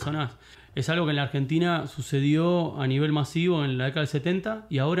desapariciones de personas es algo que en la Argentina sucedió a nivel masivo en la década del 70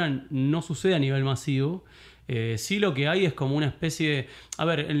 y ahora no sucede a nivel masivo. Sí, lo que hay es como una especie de... A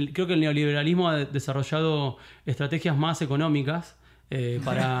ver, creo que el neoliberalismo ha desarrollado estrategias más económicas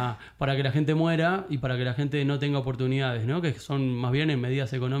para que la gente muera y para que la gente no tenga oportunidades, ¿no? Que son más bien en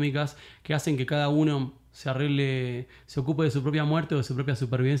medidas económicas que hacen que cada uno se ocupe de su propia muerte o de su propia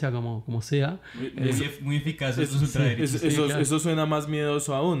supervivencia como sea. Muy eficaz estos ultraderechos. Claro. Eso suena más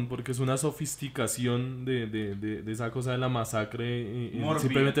miedoso aún, porque es una sofisticación de esa cosa de la masacre y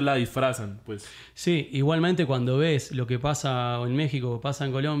simplemente la disfrazan, pues. Sí, igualmente cuando ves lo que pasa en México o pasa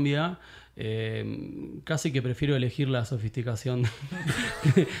en Colombia, casi que prefiero elegir la sofisticación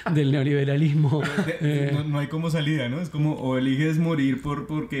del neoliberalismo. No hay como salida, ¿no? Es como o eliges morir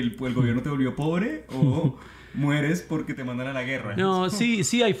porque el gobierno te volvió pobre o mueres porque te mandan a la guerra. No,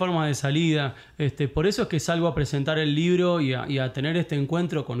 sí hay forma de salida. Por eso es que salgo a presentar el libro y a tener este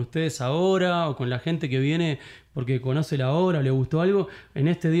encuentro con ustedes ahora o con la gente que viene porque conoce la obra, le gustó algo, en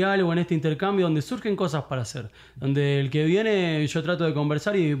este diálogo, en este intercambio, donde surgen cosas para hacer. Donde el que viene, yo trato de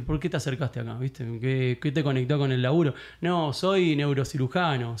conversar y ¿por qué te acercaste acá? ¿Viste? ¿Qué te conectó con el laburo? No, soy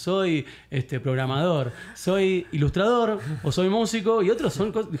neurocirujano, soy programador, soy ilustrador o soy músico y otros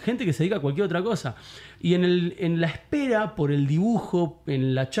son gente que se dedica a cualquier otra cosa. Y en la espera por el dibujo,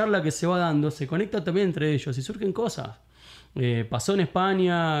 en la charla que se va dando, se conecta también entre ellos y surgen cosas. Pasó en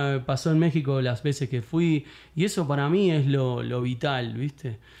España, pasó en México las veces que fui, y eso para mí es lo vital,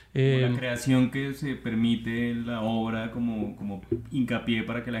 ¿viste? La creación que se permite la obra como hincapié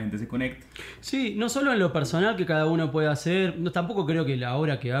para que la gente se conecte. Sí, no solo en lo personal que cada uno puede hacer, no, tampoco creo que la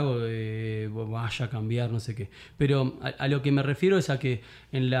obra que hago vaya a cambiar, no sé qué, pero a lo que me refiero es a que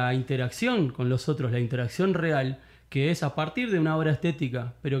en la interacción con los otros, la interacción real, que es a partir de una obra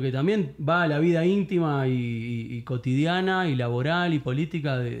estética, pero que también va a la vida íntima y cotidiana y laboral y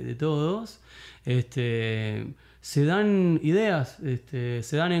política de todos, se dan ideas,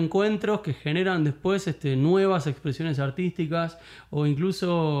 se dan encuentros que generan después nuevas expresiones artísticas o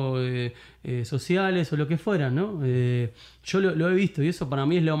incluso sociales o lo que fuera, ¿no? Yo lo he visto y eso para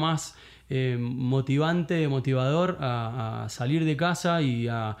mí es lo más motivador a salir de casa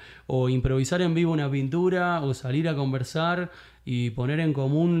o improvisar en vivo una pintura o salir a conversar y poner en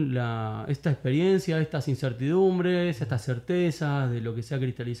común esta experiencia, estas incertidumbres, estas certezas de lo que se ha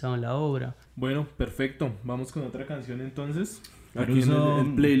cristalizado en la obra. Bueno, perfecto. Vamos con otra canción entonces. Caruso, Aquí en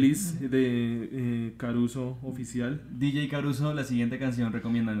el playlist de Caruso oficial. DJ Caruso, la siguiente canción,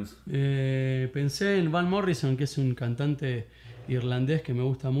 recomiéndanos. Pensé en Van Morrison, que es un cantante irlandés que me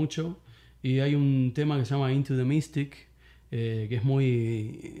gusta mucho. Y hay un tema que se llama Into the Mystic, que es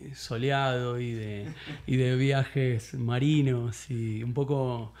muy soleado y de viajes marinos y un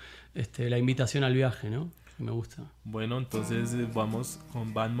poco la invitación al viaje, ¿no? Que me gusta. Bueno, entonces vamos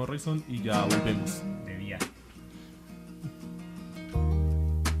con Van Morrison y ya volvemos. De viaje.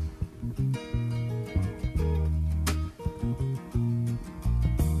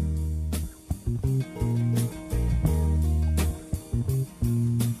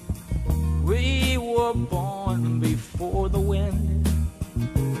 We were born before the wind,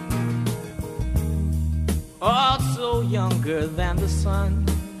 also younger than the sun.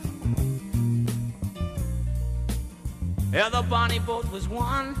 Yeah, the bonnie boat was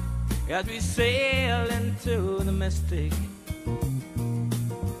one as we sail into the mystic.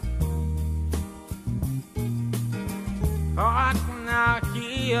 I can now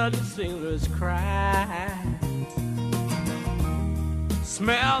hear the sailors cry,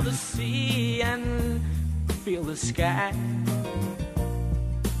 smell the sea and feel the sky.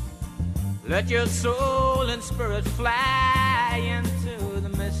 Let your soul and spirit fly into the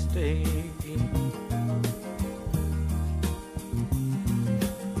mystic.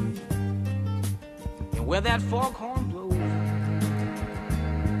 And where that foghorn blows,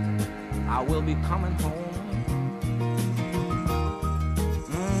 I will be coming home.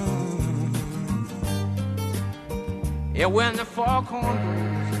 Yeah, when the foghorn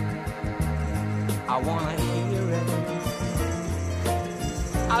blows, I wanna hear it.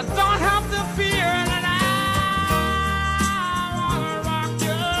 I don't have to fear it, and I wanna rock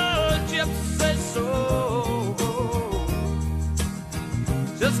your gypsy soul,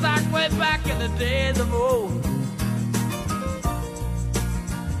 just like way back in the days of old.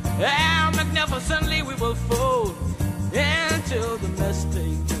 And magnificently we will fold into the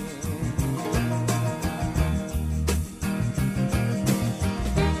mystic.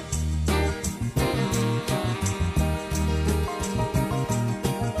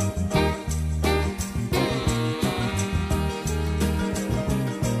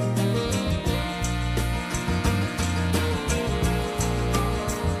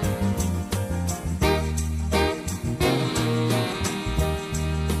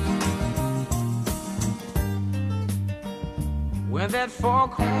 When that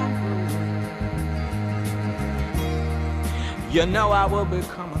foghorn blows, you know I will be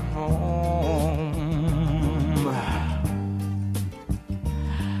coming home.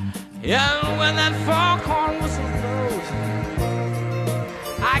 And when that foghorn whistle blows,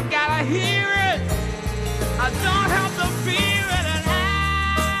 I gotta hear it. I don't have to fear it, and I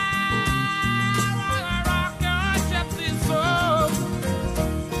wanna rock your gypsy soul,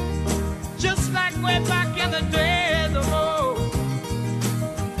 just like way back in the days of old.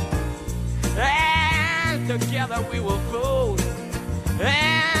 And together we will fold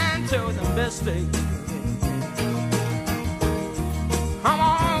into the mystic. Come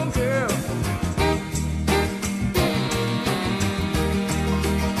on, girl.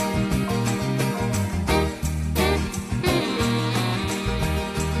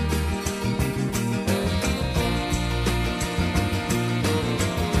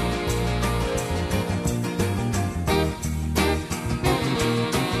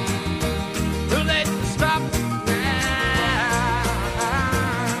 Too late to stop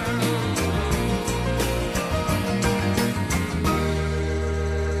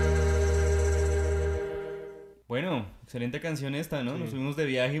Bueno, excelente canción esta, ¿no? Sí. Nos fuimos de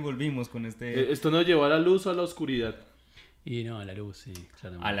viaje y volvimos con este... ¿Esto nos llevó a la luz o a la oscuridad? Y no, a la luz, sí,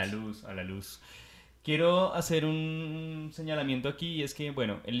 claramente. A la luz, a la luz. Quiero hacer un señalamiento aquí y es que,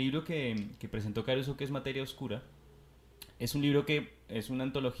 bueno, el libro que presentó Caruso, que es Materia Oscura, es un libro que es una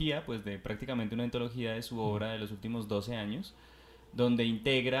antología, pues de prácticamente una antología de su obra de los últimos 12 años, donde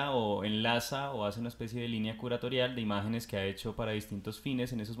integra o enlaza o hace una especie de línea curatorial de imágenes que ha hecho para distintos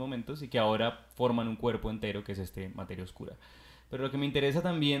fines en esos momentos y que ahora forman un cuerpo entero que es este Materia Oscura. Pero lo que me interesa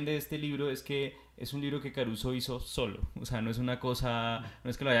también de este libro es que es un libro que Caruso hizo solo. O sea, no es una cosa, no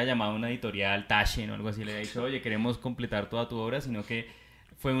es que lo haya llamado una editorial Taschen o algo así, le haya dicho, oye, queremos completar toda tu obra, sino que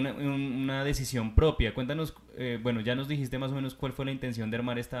fue una decisión propia. Cuéntanos, bueno, ya nos dijiste más o menos cuál fue la intención de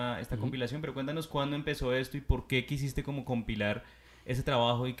armar esta compilación, pero cuéntanos cuándo empezó esto y por qué quisiste como compilar ese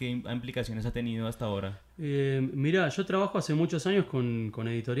trabajo y qué implicaciones ha tenido hasta ahora. Mira, yo trabajo hace muchos años con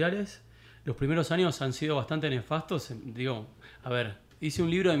editoriales. Los primeros años han sido bastante nefastos. Digo, a ver, hice un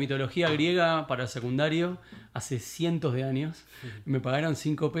libro de mitología griega para el secundario hace cientos de años. Me pagaron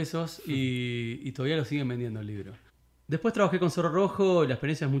 5 pesos y todavía lo siguen vendiendo el libro. Después trabajé con Zorro Rojo, la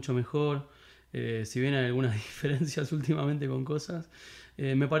experiencia es mucho mejor. Si bien hay algunas diferencias últimamente con cosas.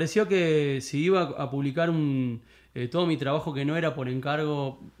 Me pareció que si iba a publicar un todo mi trabajo que no era por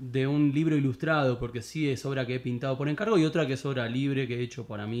encargo de un libro ilustrado, porque sí es obra que he pintado por encargo, y otra que es obra libre que he hecho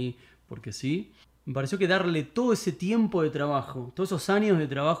para mí, porque sí. Me pareció que darle todo ese tiempo de trabajo, todos esos años de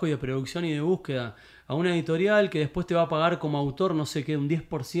trabajo y de producción y de búsqueda a una editorial que después te va a pagar como autor, no sé qué, un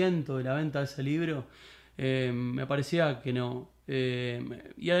 10% de la venta de ese libro, me parecía que no.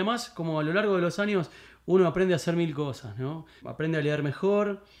 Y además, como a lo largo de los años, uno aprende a hacer mil cosas, ¿no? Aprende a leer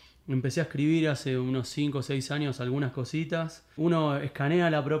mejor. Empecé a escribir hace unos 5 o 6 años algunas cositas. Uno escanea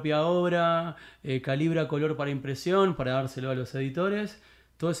la propia obra, calibra color para impresión, para dárselo a los editores.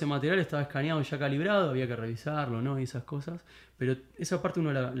 Todo ese material estaba escaneado y ya calibrado, había que revisarlo, ¿no? Y esas cosas. Pero esa parte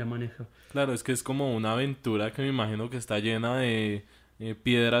uno la maneja. Claro, es que es como una aventura que me imagino que está llena de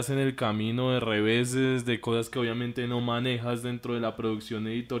piedras en el camino, de reveses, de cosas que obviamente no manejas dentro de la producción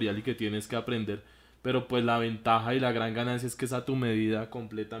editorial y que tienes que aprender. Pero pues la ventaja y la gran ganancia es que es a tu medida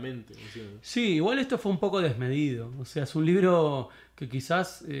completamente, ¿sí? Sí, igual esto fue un poco desmedido. O sea, es un libro que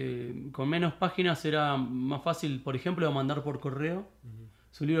quizás con menos páginas era más fácil, por ejemplo, de mandar por correo.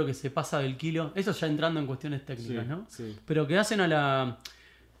 Es un libro que se pasa del kilo. Eso ya entrando en cuestiones técnicas, Sí, ¿no? sí. Pero que hacen a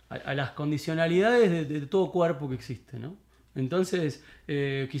las condicionalidades de todo cuerpo que existe, ¿no? Entonces,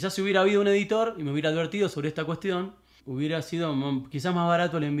 quizás si hubiera habido un editor y me hubiera advertido sobre esta cuestión, hubiera sido quizás más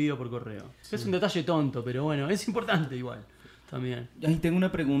barato el envío por correo. Sí. Es un detalle tonto, pero bueno, es importante igual también. Ahí tengo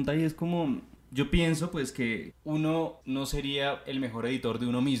una pregunta y es como... Yo pienso pues que uno no sería el mejor editor de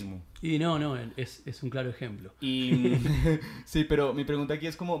uno mismo. Y no, es un claro ejemplo. Y sí, pero mi pregunta aquí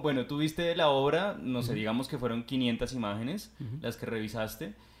es como, bueno, tú viste la obra, no sé, digamos que fueron 500 imágenes las que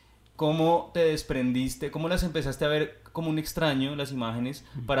revisaste. ¿Cómo te desprendiste, cómo las empezaste a ver como un extraño, las imágenes,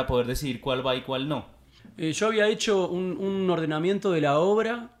 para poder decidir cuál va y cuál no? Yo había hecho un ordenamiento de la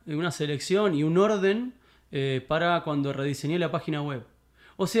obra, una selección y un orden para cuando rediseñé la página web.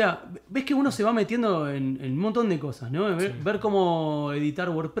 O sea, ves que uno se va metiendo en un montón de cosas, ¿no? Ver cómo editar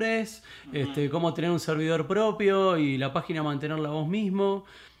WordPress, cómo tener un servidor propio y la página mantenerla vos mismo.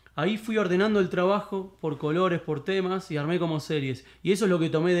 Ahí fui ordenando el trabajo por colores, por temas y armé como series. Y eso es lo que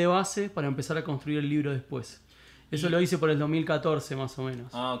tomé de base para empezar a construir el libro después. Eso lo hice por el 2014 más o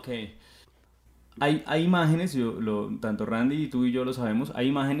menos. Ah, ok. Hay imágenes, tanto Randy y tú y yo lo sabemos, hay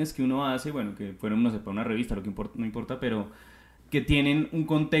imágenes que uno hace, bueno, que fueron, no sé, para una revista, lo que no importa, pero que tienen un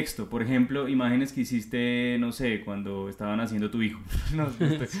contexto. Por ejemplo, imágenes que hiciste, no sé, cuando estaban haciendo tu hijo.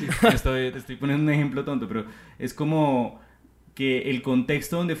 Te estoy poniendo un ejemplo tonto, pero es como que el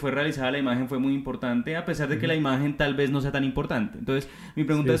contexto donde fue realizada la imagen fue muy importante, a pesar de que la imagen tal vez no sea tan importante. Entonces, mi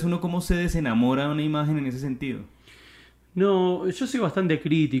pregunta es, ¿uno cómo se desenamora de una imagen en ese sentido? No, yo soy bastante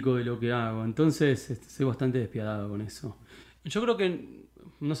crítico de lo que hago, entonces soy bastante despiadado con eso. Yo creo que,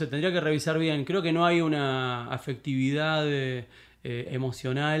 no sé, tendría que revisar bien. Creo que no hay una afectividad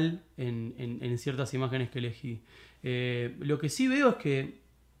emocional en ciertas imágenes que elegí. Lo que sí veo es que,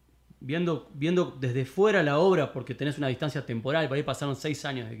 viendo desde fuera la obra, porque tenés una distancia temporal, por ahí pasaron 6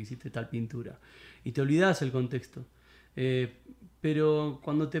 años de que hiciste tal pintura, y te olvidás el contexto. Pero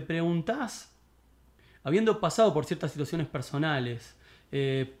cuando te preguntás, habiendo pasado por ciertas situaciones personales,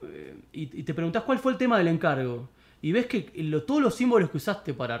 y te preguntás cuál fue el tema del encargo, y ves que todos los símbolos que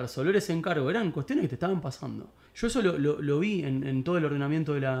usaste para resolver ese encargo eran cuestiones que te estaban pasando. Yo eso lo vi en todo el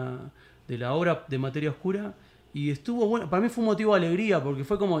ordenamiento de la obra de Materia Oscura, y estuvo bueno. Para mí fue un motivo de alegría, porque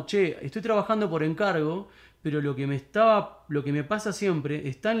fue como, che, estoy trabajando por encargo, pero lo que me pasa siempre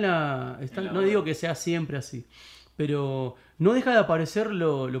está en la no digo que sea siempre así, pero no deja de aparecer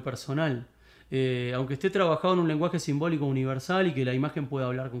lo personal. Aunque esté trabajado en un lenguaje simbólico universal y que la imagen pueda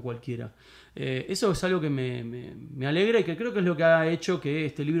hablar con cualquiera. Eso es algo que me alegra y que creo que es lo que ha hecho que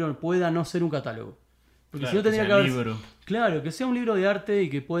este libro pueda no ser un catálogo. Porque claro, si no tendría que sea haber... libro. Claro, que sea un libro de arte y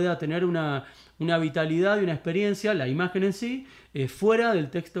que pueda tener una vitalidad y una experiencia, la imagen en sí, fuera del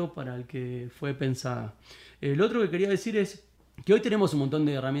texto para el que fue pensada. Lo otro que quería decir es que hoy tenemos un montón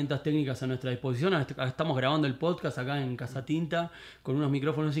de herramientas técnicas a nuestra disposición. Estamos grabando el podcast acá en Casa Tinta con unos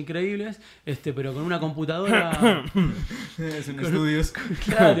micrófonos increíbles, pero con una computadora... Es un estudios.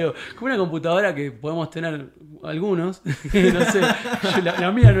 Claro, con una computadora que podemos tener algunos. No sé,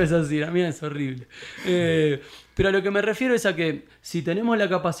 la mía no es así, la mía es horrible. Pero a lo que me refiero es a que si tenemos la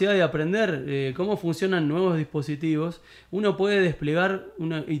capacidad de aprender cómo funcionan nuevos dispositivos, uno puede desplegar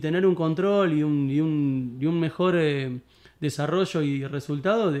y tener un control y un mejor... desarrollo y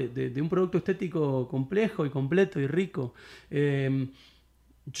resultado de un producto estético complejo y completo y rico.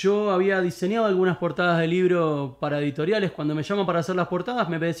 Yo había diseñado algunas portadas de libro para editoriales. Cuando me llaman para hacer las portadas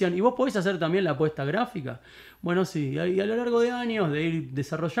me decían, ¿y vos podés hacer también la apuesta gráfica? Bueno, sí, y a lo largo de años de ir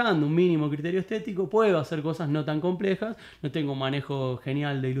desarrollando un mínimo criterio estético puedo hacer cosas no tan complejas. No tengo un manejo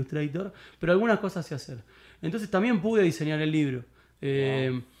genial de Illustrator, pero algunas cosas sé hacer. Entonces también pude diseñar el libro.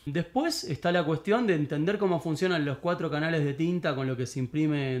 Después está la cuestión de entender cómo funcionan los 4 canales de tinta con lo que se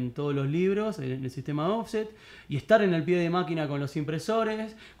imprimen todos los libros en el sistema offset, y estar en el pie de máquina con los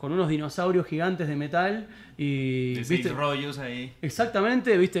impresores, con unos dinosaurios gigantes de metal y de 6 rollos ahí.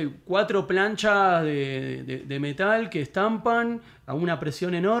 Exactamente, viste, 4 planchas de metal que estampan a una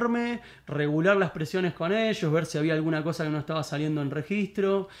presión enorme, regular las presiones con ellos, ver si había alguna cosa que no estaba saliendo en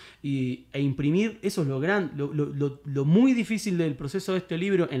registro e imprimir. Eso es lo muy difícil del proceso de este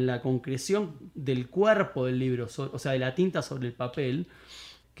libro, en la concreción del cuerpo del libro, o sea, de la tinta sobre el papel,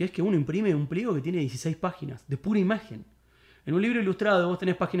 que es que uno imprime un pliego que tiene 16 páginas de pura imagen. En un libro ilustrado vos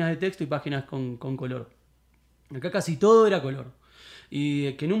tenés páginas de texto y páginas con color. Acá casi todo era color.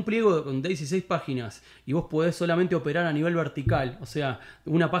 Y que en un pliego con 16 páginas y vos podés solamente operar a nivel vertical, o sea,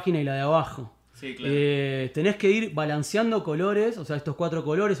 una página y la de abajo. Sí, claro. Tenés que ir balanceando colores, o sea, estos 4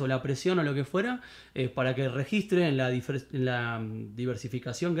 colores o la presión o lo que fuera, para que registre en la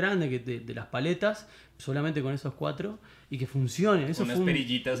diversificación grande de las paletas, solamente con esos 4, y que funcione. Eso unas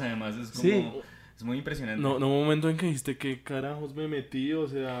perillitas además, es como... Sí. Es muy impresionante. No, un momento en que dijiste qué carajos me metí, o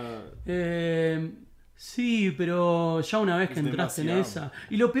sea... Sí, pero ya una vez que Es entraste demasiado. en esa...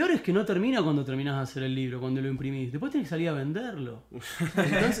 Y lo peor es que no termina cuando terminás de hacer el libro, cuando lo imprimís. Después tenés que salir a venderlo.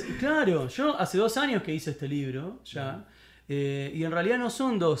 Entonces, claro, yo hace 2 años que hice este libro, ya. Y en realidad no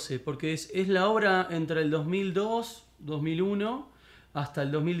son 12, porque es la obra entre el 2002, 2001, hasta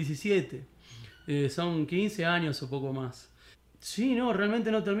el 2017. Son 15 años o poco más. Sí, no, realmente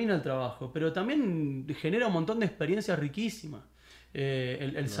no termina el trabajo, pero también genera un montón de experiencias riquísimas.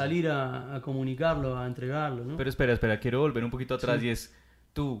 El salir a comunicarlo, a entregarlo, ¿no? Pero espera, quiero volver un poquito atrás, y es,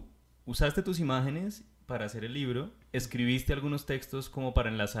 tú usaste tus imágenes para hacer el libro, escribiste algunos textos como para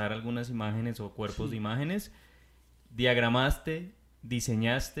enlazar algunas imágenes o cuerpos de imágenes, diagramaste,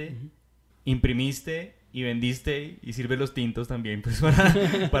 diseñaste, imprimiste y vendiste, y sirve los tintos también pues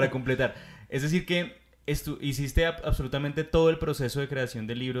para completar. Es decir que hiciste absolutamente todo el proceso de creación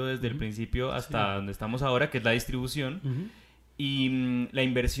del libro desde el principio hasta donde estamos ahora, que es la distribución. Y la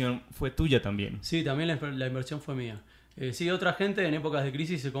inversión fue tuya también. Sí, también la inversión fue mía. Sí, otra gente en épocas de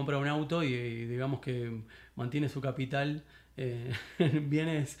crisis se compra un auto y digamos que mantiene su capital en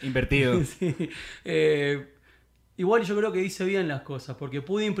bienes invertido. Sí. Igual yo creo que hice bien las cosas, porque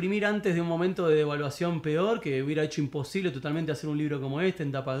pude imprimir antes de un momento de devaluación peor, que hubiera hecho imposible totalmente hacer un libro como este,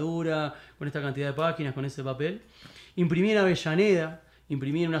 en tapa dura, con esta cantidad de páginas, con ese papel. Imprimí en Avellaneda,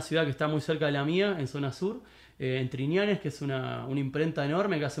 imprimí en una ciudad que está muy cerca de la mía, en zona sur, en Triñanes, que es una imprenta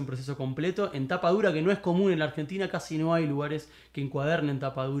enorme que hace un proceso completo en tapa dura, que no es común en la Argentina, casi no hay lugares que encuadernen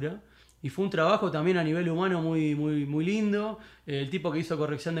tapa dura. Y fue un trabajo también a nivel humano muy, muy, muy lindo. El tipo que hizo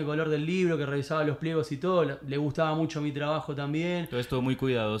corrección de color del libro, que revisaba los pliegos y todo, le gustaba mucho mi trabajo también. Todo esto muy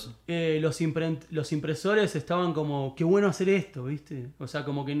cuidadoso. Los impresores estaban como, qué bueno hacer esto, ¿viste? O sea,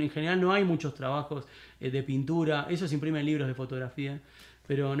 como que en general no hay muchos trabajos de pintura. Ellos imprimen libros de fotografía,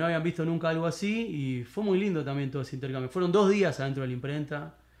 pero no habían visto nunca algo así, y fue muy lindo también todo ese intercambio. Fueron 2 días adentro de la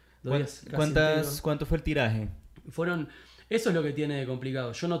imprenta. 2 días casi enteros. ¿Cuánto fue el tiraje? Eso es lo que tiene de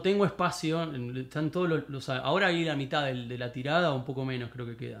complicado. Yo no tengo espacio, están todos ahora hay la mitad de la tirada, o un poco menos creo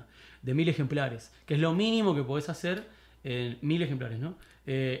que queda, de 1000 ejemplares, que es lo mínimo que podés hacer, 1000 ejemplares, ¿no?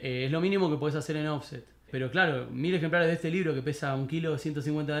 Es lo mínimo que podés hacer en offset. Pero claro, 1000 ejemplares de este libro que pesa 1 kilo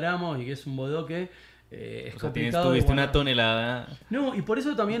 150 gramos y que es un bodoque, es complicado. Tuviste una tonelada. No, y por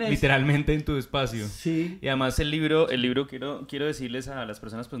eso también es... literalmente en tu espacio. Sí. Y además el libro quiero decirles a las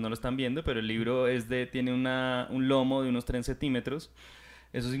personas, pues no lo están viendo, pero el libro tiene un lomo de unos 3 centímetros.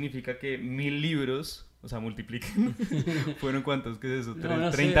 Eso significa que 1000 libros, o sea, multipliquen. ¿Fueron cuántos? ¿Qué es eso?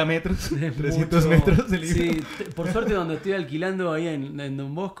 No ¿30 sé. metros? ¿300 metros de libro? Sí, por suerte donde estoy alquilando ahí en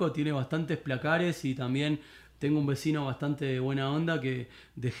Don Bosco tiene bastantes placares, y también tengo un vecino bastante buena onda que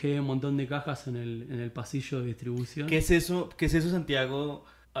dejé un montón de cajas en el pasillo de distribución. ¿Qué es eso, Santiago?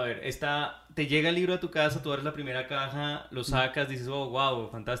 A ver, te llega el libro a tu casa, tú abres la primera caja, lo sacas, dices, oh,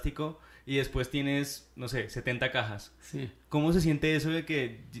 wow, fantástico, y después tienes, no sé, 70 cajas. Sí. ¿Cómo se siente eso de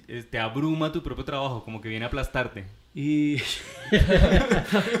que te abruma tu propio trabajo, como que viene a aplastarte? Y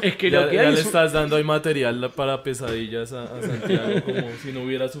es que Ya, lo que ya hay le es estás dando ahí material para pesadillas a Santiago, como si no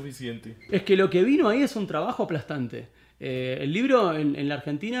hubiera suficiente. Es que lo que vino ahí es un trabajo aplastante. El libro en la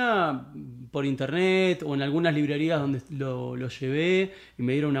Argentina, por internet o en algunas librerías donde lo llevé y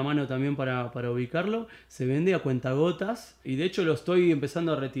me dieron una mano también para ubicarlo, se vende a cuentagotas, y de hecho lo estoy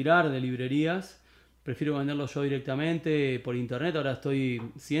empezando a retirar de librerías. Prefiero venderlo yo directamente por internet. Ahora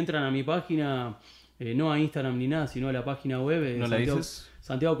si entran a mi página no a Instagram ni nada, sino a la página web. ¿No la dices?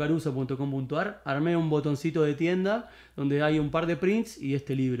 santiagocaruso.com.ar. Armé un botoncito de tienda donde hay un par de prints y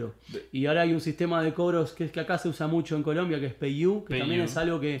este libro. Y ahora hay un sistema de cobros que acá se usa mucho en Colombia, que es PayU, que también es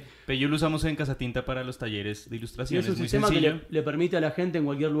algo que... PayU lo usamos en Casatinta para los talleres de ilustración. Es un muy sistema sencillo. que le permite a la gente en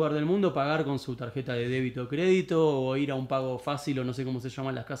cualquier lugar del mundo pagar con su tarjeta de débito o crédito, o ir a un pago fácil, o no sé cómo se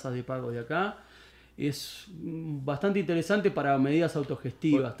llaman las casas de pago de acá. Es bastante interesante para medidas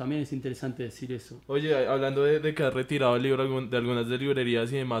autogestivas, también es interesante decir eso. Oye, hablando de que has retirado el libro de algunas de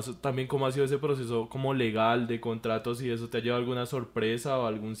librerías y demás, también cómo ha sido ese proceso como legal de contratos y eso, ¿te ha llevado alguna sorpresa o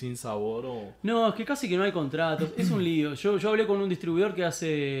algún sinsabor? No, es que casi que no hay contratos, es un lío. Yo hablé con un distribuidor que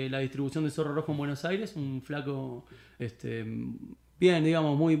hace la distribución de Zorro Rojo en Buenos Aires, un flaco bien,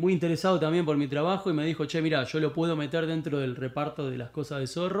 digamos, muy interesado también por mi trabajo, y me dijo, che, mira, yo lo puedo meter dentro del reparto de las cosas de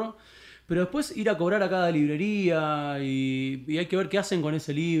Zorro, pero después ir a cobrar a cada librería y hay que ver qué hacen con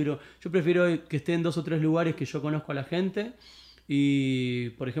ese libro. Yo prefiero que esté en 2 o 3 lugares que yo conozco a la gente.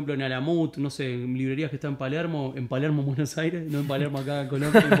 Y, por ejemplo, en Alamut, no sé, en librerías que están en Palermo, Buenos Aires, no en Palermo acá en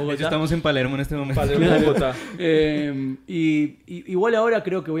Colombia, en Bogotá. Estamos en Palermo en este momento. Palermo, Bogotá. Y igual ahora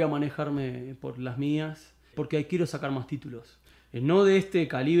creo que voy a manejarme por las mías, porque quiero sacar más títulos. No de este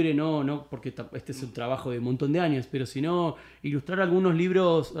calibre, no porque este es un trabajo de un montón de años, pero sino ilustrar algunos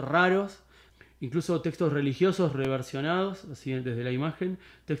libros raros, incluso textos religiosos reversionados, así desde la imagen,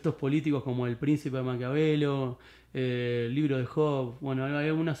 textos políticos como El Príncipe de Maquiavelo, el libro de Job. Bueno, hay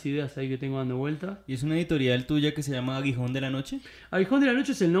algunas ideas ahí que tengo dando vueltas. ¿Y es una editorial tuya que se llama Aguijón de la Noche? Aguijón de la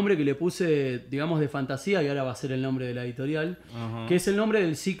Noche es el nombre que le puse, digamos, de fantasía, y ahora va a ser el nombre de la editorial, que es el nombre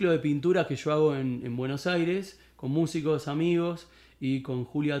del ciclo de pinturas que yo hago en Buenos Aires, con músicos, amigos, y con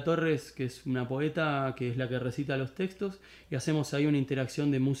Julia Torres, que es una poeta que es la que recita los textos, y hacemos ahí una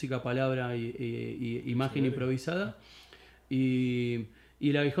interacción de música, palabra y imagen improvisada. Y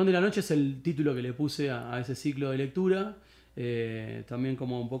El Aguijón de la Noche es el título que le puse a ese ciclo de lectura, también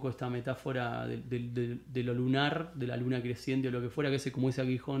como un poco esta metáfora de lo lunar, de la luna creciente o lo que fuera, que es como ese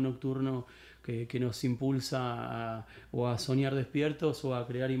aguijón nocturno que nos impulsa o a soñar despiertos o a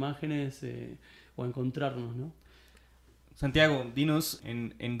crear imágenes o a encontrarnos, ¿no? Santiago, dinos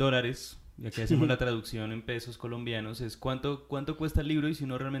en dólares, ya que hacemos la traducción en pesos colombianos, ¿cuánto cuesta el libro? Y si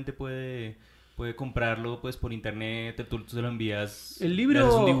uno realmente puede comprarlo pues por internet, tú se lo envías, el libro, le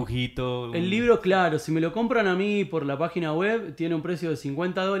haces un dibujito. El libro, claro, si me lo compran a mí por la página web, tiene un precio de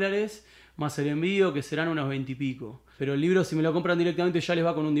 $50, más el envío, que serán unos 20 y pico. Pero el libro, si me lo compran directamente, ya les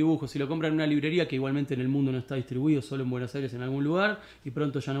va con un dibujo. Si lo compran en una librería, que igualmente en el mundo no está distribuido, solo en Buenos Aires en algún lugar, y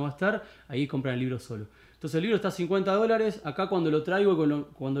pronto ya no va a estar, ahí compran el libro solo. Entonces el libro está a $50, acá cuando lo traigo,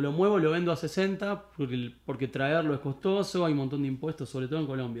 cuando lo muevo, lo vendo a 60, porque traerlo es costoso, hay un montón de impuestos, sobre todo en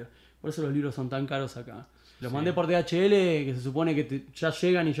Colombia. Por eso los libros son tan caros acá. Los mandé por DHL, que se supone que ya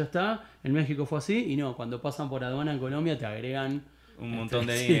llegan y ya está. En México fue así, y no, cuando pasan por aduana en Colombia te agregan un montón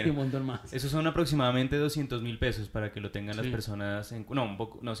de dinero. Sí, un montón más. Esos son aproximadamente 200.000 pesos para que lo tengan las personas. Como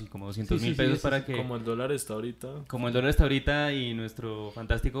 200.000 pesos para que... Como el dólar está ahorita. Como el dólar está ahorita y nuestro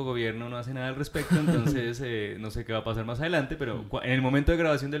fantástico gobierno no hace nada al respecto, entonces no sé qué va a pasar más adelante, pero en el momento de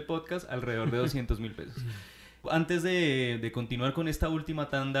grabación del podcast, alrededor de 200.000 pesos. Antes de continuar con esta última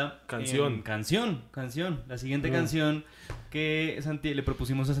tanda... Canción. La siguiente canción que le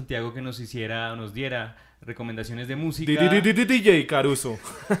propusimos a Santiago que nos diera recomendaciones de música. DJ Caruso.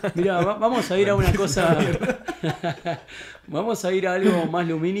 Mira, vamos a ir a una cosa... Vamos a ir a algo más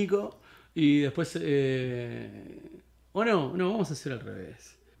lumínico y después... vamos a hacer al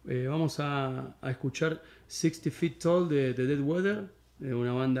revés. Vamos a escuchar 60 Feet Tall de Dead Weather,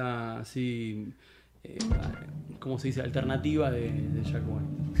 una banda así... ¿cómo se dice? Alternativa de Jack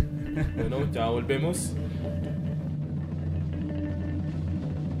White. Bueno, ya volvemos.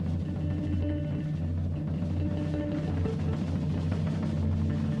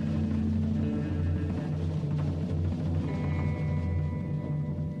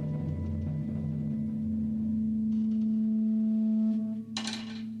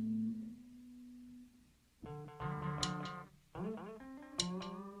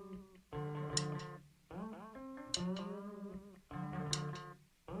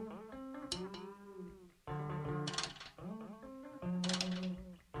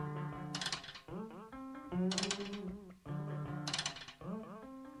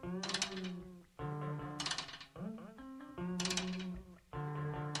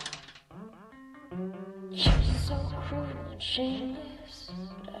 Shameless,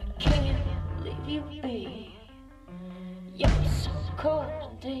 I can't leave you be. You're so cold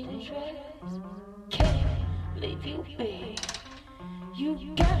and dangerous, can't leave you be. You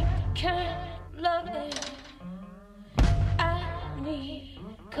got the kind of loving I need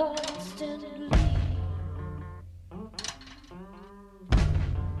constantly.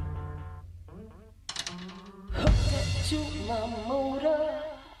 my motor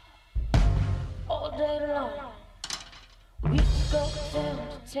all day long. We go down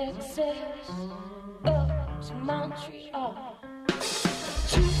to Texas, up to Montreal.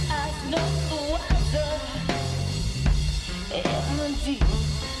 2 hours north the weather in the deep.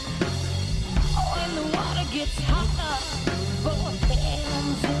 Oh, and the water gets hotter, 4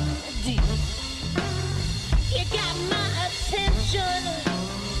 hands in the deep. You got my attention.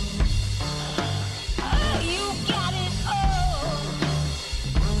 Oh, you got it all.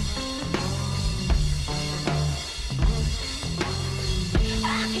 I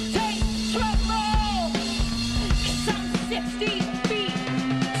can take trouble, 'cause I'm 60 feet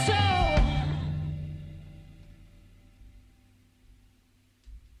tall.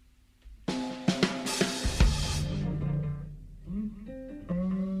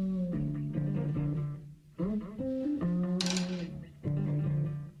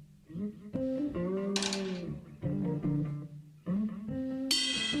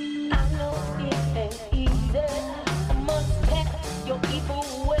 I know it ain't easy. I must have your evil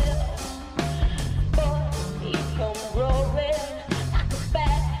will. Boy, he come roaring like a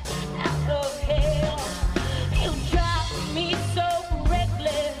bat out of hell. You drive me so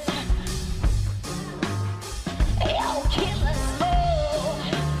reckless. You'll kill us all.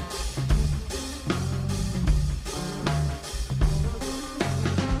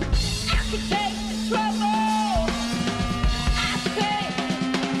 I can take the trouble. I take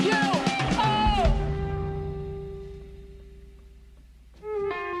you all.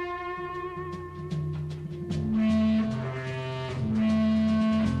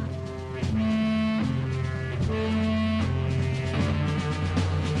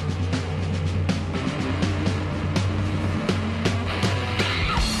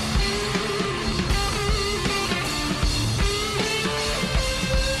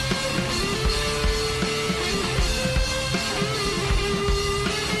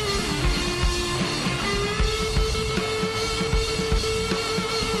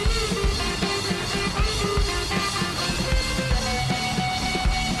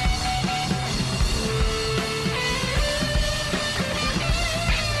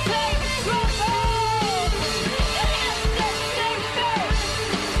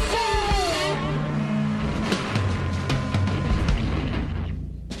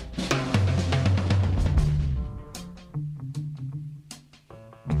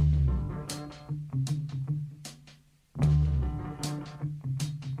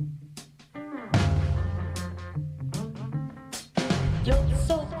 You're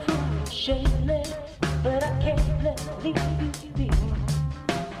so cruel and shameless, but I can't let leave you be.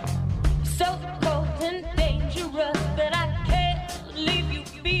 So cold and dangerous, but I can't leave you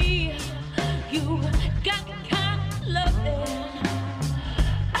be. You got kind of loving.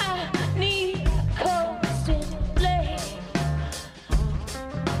 I need a constant blade.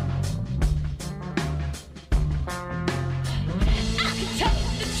 I can take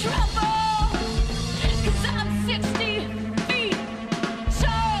the trouble, 'cause I'm 60 feet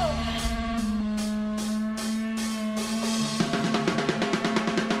tall.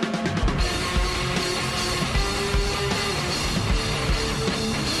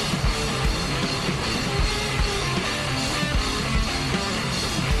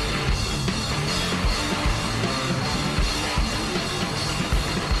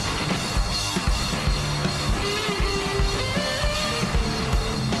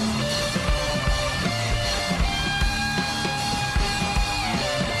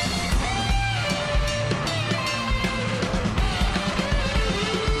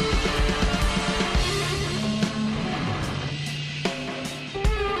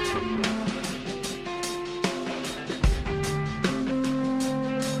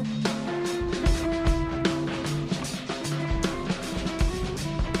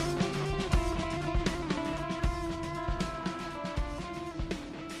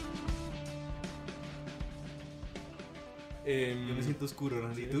 Yo me siento oscuro,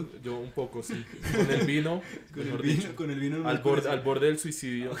 ¿no? ¿Y tú? Yo un poco, sí. Con el vino. mejor dicho, Con el vino no al me parece- borde del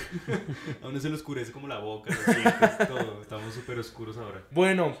suicidio. A uno se le oscurece como la boca, los dientes, todo. Estamos súper oscuros ahora.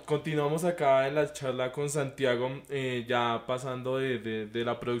 Bueno, continuamos acá en la charla con Santiago, ya pasando de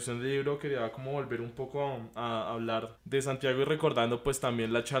la producción del libro. Quería como volver un poco a hablar de Santiago y recordando pues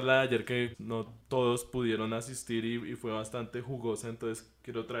también la charla de ayer, que no todos pudieron asistir y fue bastante jugosa, entonces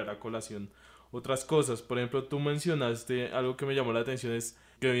quiero traer a colación otras cosas. Por ejemplo, tú mencionaste algo que me llamó la atención, es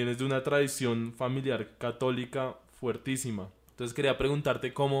que vienes de una tradición familiar católica fuertísima. Entonces quería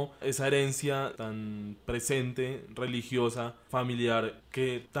preguntarte cómo esa herencia tan presente, religiosa, familiar,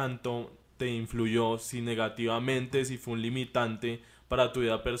 que tanto te influyó, si negativamente, si fue un limitante para tu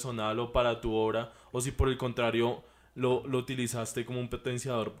vida personal o para tu obra, o si por el contrario lo utilizaste como un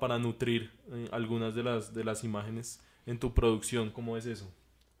potenciador para nutrir algunas de las imágenes en tu producción. ¿Cómo es eso?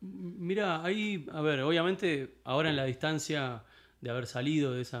 Mira, ahí, a ver, obviamente ahora en la distancia de haber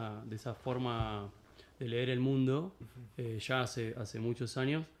salido de esa forma de leer el mundo, ya hace muchos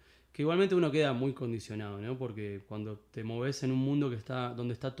años, que igualmente uno queda muy condicionado, ¿no? Porque cuando te moves en un mundo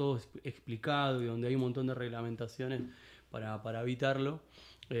donde está todo explicado y donde hay un montón de reglamentaciones para evitarlo.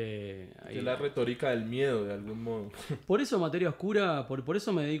 Es la retórica del miedo, de algún modo. Por eso Materia Oscura, por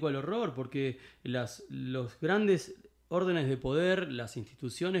eso me dedico al horror, porque los grandes órdenes de poder, las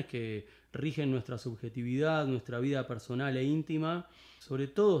instituciones que rigen nuestra subjetividad, nuestra vida personal e íntima, sobre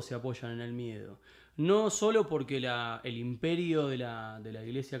todo se apoyan en el miedo. No solo porque el imperio de la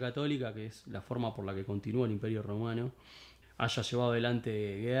Iglesia Católica, que es la forma por la que continúa el Imperio Romano, haya llevado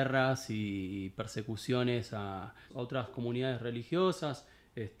adelante guerras y persecuciones a otras comunidades religiosas,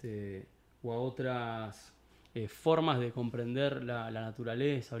 o a otras formas de comprender la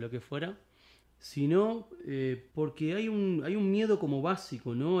naturaleza o lo que fuera, sino porque hay un miedo como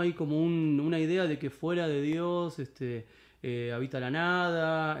básico, ¿no? Hay como una idea de que fuera de Dios habita la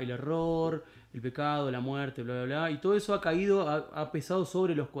nada, el error, el pecado, la muerte, bla, bla, bla, y todo eso ha pesado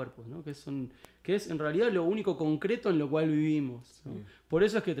sobre los cuerpos, ¿no? Que es en realidad lo único concreto en lo cual vivimos, ¿no? Sí. Por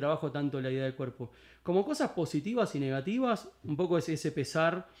eso es que trabajo tanto la idea del cuerpo. Como cosas positivas y negativas, un poco es ese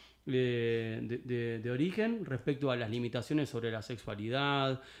pesar de origen respecto a las limitaciones sobre la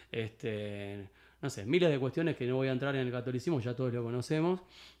sexualidad, no sé, miles de cuestiones que no voy a entrar en el catolicismo, ya todos lo conocemos.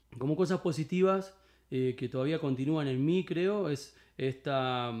 Como cosas positivas que todavía continúan en mí, creo, es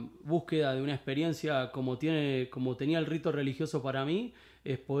esta búsqueda de una experiencia como tenía el rito religioso para mí,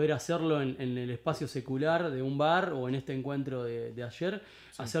 es poder hacerlo en el espacio secular de un bar o en este encuentro de ayer,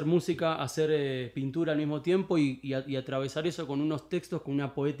 sí. Hacer música, hacer pintura al mismo tiempo y atravesar eso con unos textos, con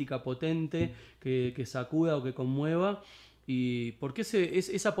una poética potente que sacuda o que conmueva. Y porque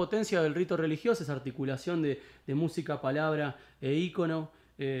esa potencia del rito religioso, esa articulación de música, palabra e ícono,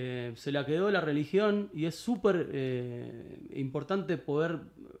 se la quedó la religión y es súper importante poder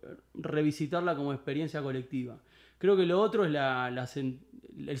revisitarla como experiencia colectiva. Creo que lo otro es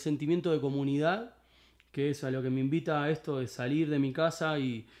el sentimiento de comunidad, que es a lo que me invita a esto de salir de mi casa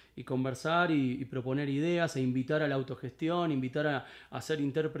y conversar y proponer ideas e invitar a la autogestión, invitar a ser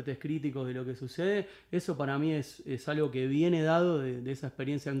intérpretes críticos de lo que sucede. Eso para mí es algo que viene dado de esa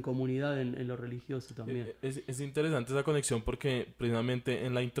experiencia en comunidad en lo religioso también. Es interesante esa conexión porque precisamente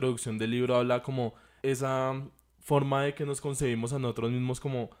en la introducción del libro habla como esa forma de que nos concebimos a nosotros mismos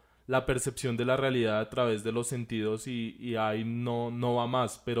como la percepción de la realidad a través de los sentidos y ahí no va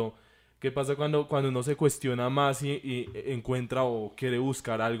más, pero ¿qué pasa cuando uno se cuestiona más y encuentra o quiere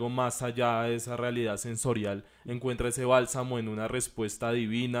buscar algo más allá de esa realidad sensorial? Encuentra ese bálsamo en una respuesta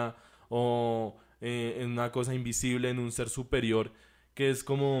divina o en una cosa invisible, en un ser superior, que es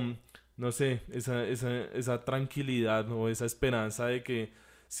como, no sé, esa tranquilidad o esa esperanza de que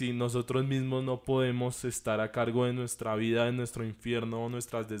si nosotros mismos no podemos estar a cargo de nuestra vida, de nuestro infierno, o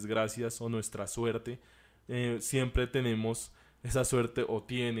nuestras desgracias o nuestra suerte, siempre tenemos esa suerte, o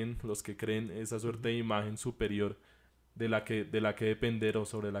tienen los que creen esa suerte de imagen superior de la que depender o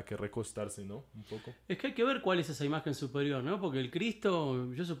sobre la que recostarse, ¿no? Un poco. Es que hay que ver cuál es esa imagen superior, ¿no? Porque el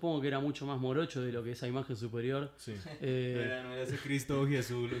Cristo, yo supongo que era mucho más morocho de lo que esa imagen superior. Sí. No era ese Cristo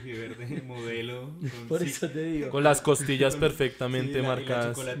ojivazul, ojiverde, modelo. Por eso te digo. Con las costillas perfectamente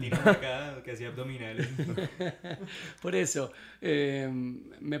marcadas. Y la chocolatina marcada, que hacía abdominales. Por eso,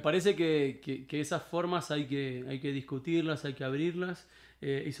 me parece que esas formas hay que discutirlas, hay que abrirlas.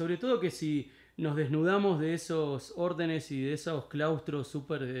 Y sobre todo que si nos desnudamos de esos órdenes y de esos claustros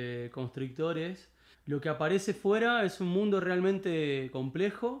súper constrictores, lo que aparece fuera es un mundo realmente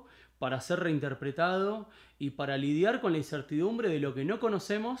complejo para ser reinterpretado y para lidiar con la incertidumbre de lo que no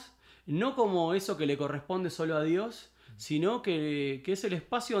conocemos, no como eso que le corresponde solo a Dios, sino que es el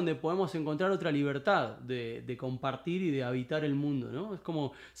espacio donde podemos encontrar otra libertad de compartir y de habitar el mundo, ¿no? Es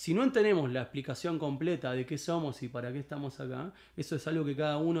como, si no tenemos la explicación completa de qué somos y para qué estamos acá, eso es algo que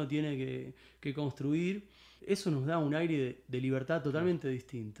cada uno tiene que construir. Eso nos da un aire de libertad totalmente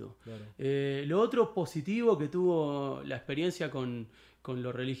distinto. Claro. Lo otro positivo que tuvo la experiencia con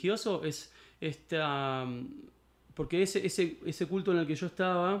lo religioso es porque ese culto en el que yo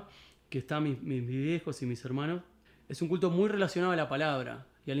estaba, que están mis viejos y mis hermanos, es un culto muy relacionado a la palabra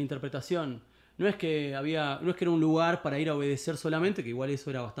y a la interpretación. No es que era un lugar para ir a obedecer solamente, que igual eso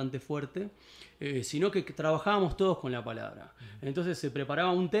era bastante fuerte, sino que trabajábamos todos con la palabra. Entonces se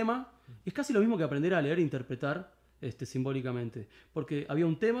preparaba un tema, es casi lo mismo que aprender a leer e interpretar, simbólicamente. Porque había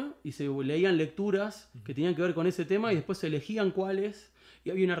un tema y se leían lecturas que tenían que ver con ese tema y después se elegían cuáles y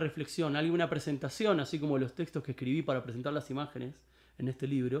había una reflexión, había una presentación, así como los textos que escribí para presentar las imágenes en este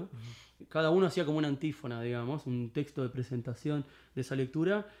libro. Cada uno hacía como una antífona, digamos, un texto de presentación de esa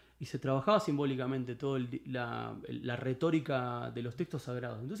lectura y se trabajaba simbólicamente toda la retórica de los textos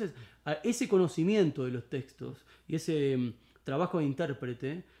sagrados. Entonces, ese conocimiento de los textos y ese trabajo de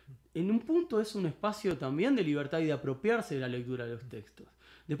intérprete, en un punto es un espacio también de libertad y de apropiarse de la lectura de los textos.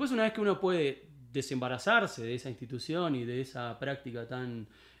 Después, una vez que uno puede desembarazarse de esa institución y de esa práctica tan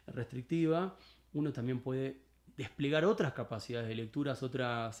restrictiva, uno también puede desplegar otras capacidades de lecturas,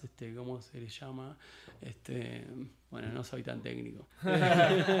 otras, ¿cómo se les llama? Bueno, no soy tan técnico.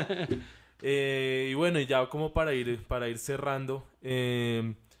 Y bueno, y ya como para ir cerrando,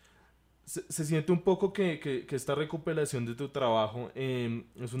 se siente un poco que esta recuperación de tu trabajo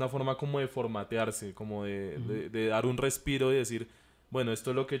es una forma como de formatearse, como de dar un respiro y decir, bueno, esto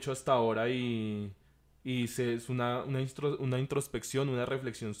es lo que he hecho hasta ahora y es una introspección, una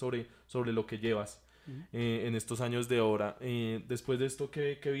reflexión sobre lo que llevas en estos años de obra. Después de esto,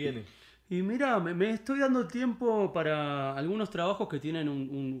 ¿qué viene? Y mira, me estoy dando tiempo para algunos trabajos que tienen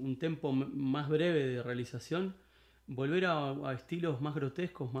un tiempo más breve de realización. Volver a estilos más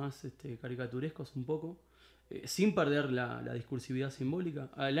grotescos, más caricaturescos un poco, sin perder la discursividad simbólica.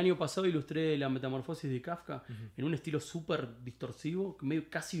 El año pasado ilustré La Metamorfosis de Kafka en un estilo súper distorsivo, medio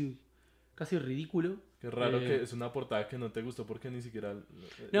casi ridículo. Qué raro que es una portada que no te gustó porque ni siquiera...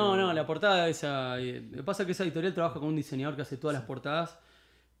 No, la portada esa... pasa que esa editorial trabaja con un diseñador que hace todas las portadas,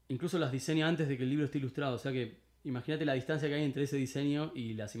 incluso las diseña antes de que el libro esté ilustrado, o sea que imagínate la distancia que hay entre ese diseño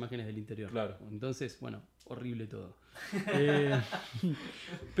y las imágenes del interior. Claro. Entonces, bueno, horrible todo.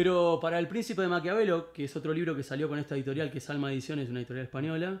 Pero para El Príncipe de Maquiavelo, que es otro libro que salió con esta editorial, que es Alma Ediciones, una editorial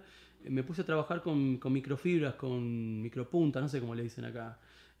española, me puse a trabajar con microfibras, con micropunta, no sé cómo le dicen acá,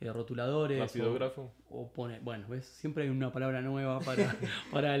 rotuladores. Rapidógrafo. Bueno, ¿ves? Siempre hay una palabra nueva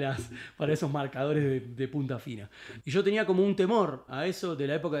para esos marcadores de punta fina. Y yo tenía como un temor a eso de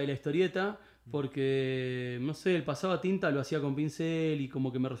la época de la historieta, porque, no sé, el pasado a tinta lo hacía con pincel y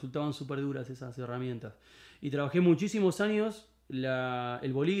como que me resultaban súper duras esas herramientas. Y trabajé muchísimos años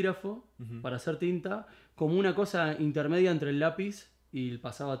el bolígrafo para hacer tinta como una cosa intermedia entre el lápiz y el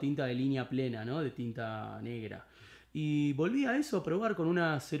pasado a tinta de línea plena, ¿no? De tinta negra. Y volví a eso, a probar con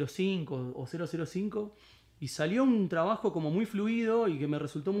una 05 o 005 y salió un trabajo como muy fluido y que me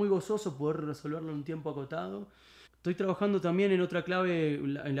resultó muy gozoso poder resolverlo en un tiempo acotado. Estoy trabajando también en otra clave,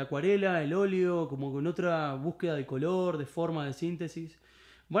 en la acuarela, el óleo, como con otra búsqueda de color, de forma, de síntesis.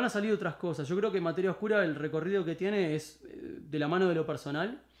 Van a salir otras cosas. Yo creo que Materia Oscura, el recorrido que tiene es de la mano de lo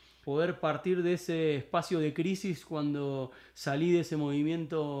personal. Poder partir de ese espacio de crisis cuando salí de ese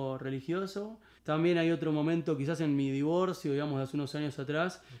movimiento religioso. También hay otro momento, quizás en mi divorcio, digamos, de hace unos años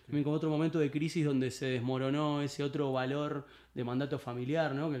atrás, también con otro momento de crisis donde se desmoronó ese otro valor de mandato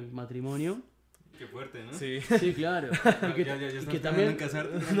familiar, ¿no? Que el matrimonio. Qué fuerte, ¿no? Sí. Sí, claro. Y que también, en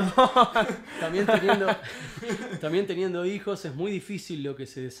casarte. también teniendo hijos es muy difícil lo que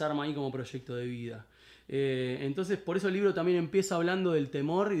se desarma ahí como proyecto de vida. Entonces, por eso el libro también empieza hablando del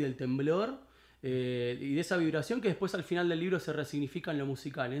temor y del temblor y de esa vibración que después al final del libro se resignifica en lo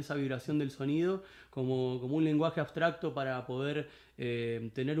musical, en esa vibración del sonido como un lenguaje abstracto para poder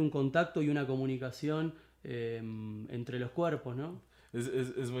tener un contacto y una comunicación entre los cuerpos, ¿no?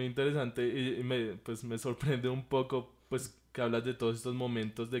 Es muy interesante y me sorprende un poco pues que hablas de todos estos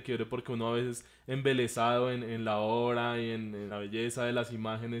momentos de quiebre porque uno a veces embelesado en la obra y en la belleza de las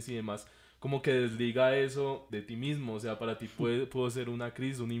imágenes y demás como que desliga eso de ti mismo, o sea, para ti puede ser una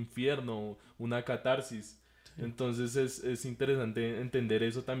crisis, un infierno, una catarsis. Sí. Entonces es interesante entender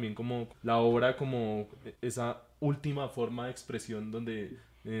eso también como la obra como esa última forma de expresión donde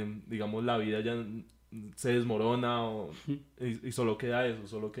digamos la vida ya se desmorona y solo queda eso,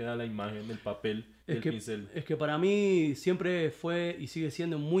 solo queda la imagen, el papel, el pincel. Es que para mí siempre fue y sigue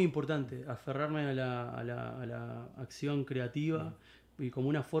siendo muy importante aferrarme a la acción creativa y como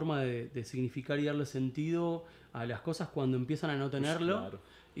una forma de significar y darle sentido a las cosas cuando empiezan a no tenerlo. Claro.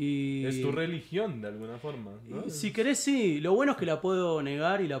 Y es tu religión de alguna forma, ¿no? Si querés, sí. Lo bueno es que la puedo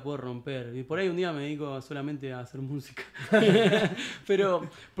negar y la puedo romper. Y por ahí un día me dedico solamente a hacer música. pero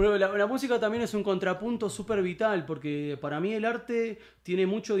la música también es un contrapunto súper vital, porque para mí el arte tiene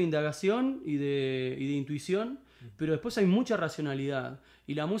mucho de indagación y de intuición, pero después hay mucha racionalidad.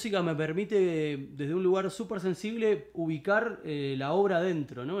 Y la música me permite, desde un lugar súper sensible, ubicar la obra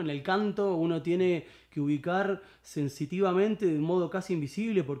dentro, ¿no? En el canto uno tiene que ubicar sensitivamente, de un modo casi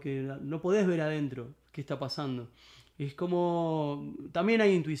invisible, porque no podés ver adentro qué está pasando. Es como... También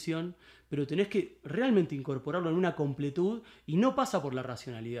hay intuición, pero tenés que realmente incorporarlo en una completud y no pasa por la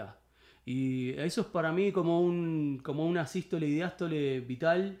racionalidad. Y eso es para mí como una sístole y diástole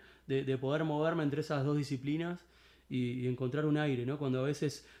vital de poder moverme entre esas dos disciplinas y encontrar un aire, ¿no? Cuando a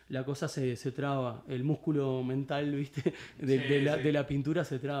veces la cosa se traba, el músculo mental, ¿viste? De la pintura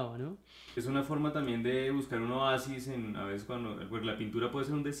se traba, ¿no? Es una forma también de buscar un oasis a veces cuando pues, la pintura puede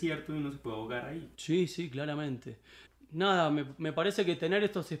ser un desierto y uno se puede ahogar ahí. Sí, claramente. Nada, me parece que tener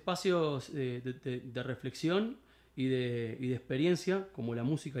estos espacios de reflexión y de experiencia, como la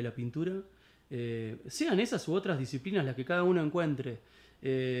música y la pintura, sean esas u otras disciplinas las que cada uno encuentre,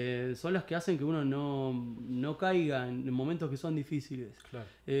 son las que hacen que uno no caiga en momentos que son difíciles. Claro.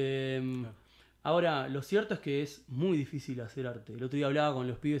 Ahora, lo cierto es que es muy difícil hacer arte. El otro día hablaba con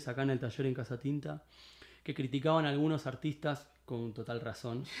los pibes acá en el taller en Casa Tinta, que criticaban a algunos artistas, con total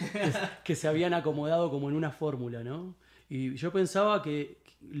razón, que se habían acomodado como en una fórmula, ¿no? Y yo pensaba que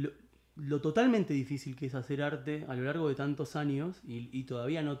lo totalmente difícil que es hacer arte a lo largo de tantos años, y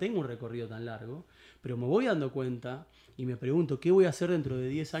todavía no tengo un recorrido tan largo, pero me voy dando cuenta y me pregunto qué voy a hacer dentro de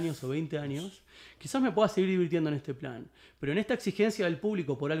 10 años o 20 años. Quizás me pueda seguir divirtiendo en este plan, pero en esta exigencia del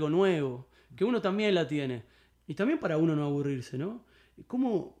público por algo nuevo, que uno también la tiene, y también para uno no aburrirse, ¿no?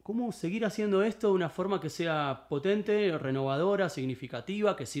 ¿Cómo seguir haciendo esto de una forma que sea potente, renovadora,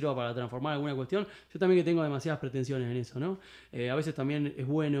 significativa, que sirva para transformar alguna cuestión? Yo también que tengo demasiadas pretensiones en eso, ¿no? A veces también es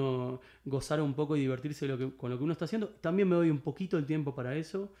bueno gozar un poco y divertirse con lo que uno está haciendo. También me doy un poquito el tiempo para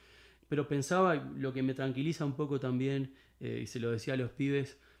eso, pero pensaba, lo que me tranquiliza un poco también, y se lo decía a los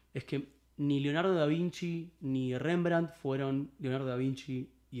pibes, es que ni Leonardo da Vinci ni Rembrandt fueron Leonardo da Vinci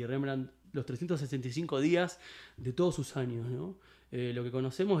y Rembrandt los 365 días de todos sus años, ¿no? Lo que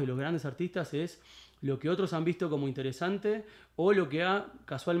conocemos de los grandes artistas es lo que otros han visto como interesante o lo que ha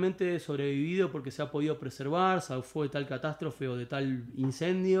casualmente sobrevivido porque se ha podido preservar, fue de tal catástrofe o de tal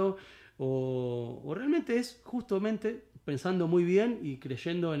incendio, o realmente es justamente pensando muy bien y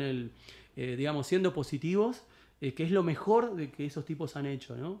creyendo en el, digamos, siendo positivos, que es lo mejor de que esos tipos han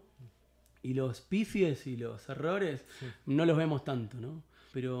hecho, ¿no? Y los pifies y los errores no los vemos tanto, ¿no?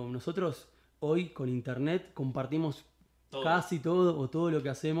 Pero nosotros hoy con internet compartimos casi todo o todo lo que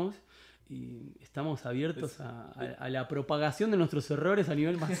hacemos y estamos abiertos a la propagación de nuestros errores a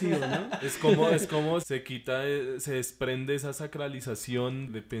nivel masivo, ¿no? Es como se quita, se desprende esa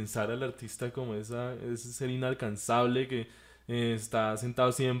sacralización de pensar al artista como ese ser inalcanzable que está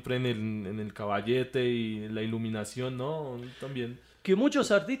sentado siempre en el caballete y la iluminación, ¿no? También. Que muchos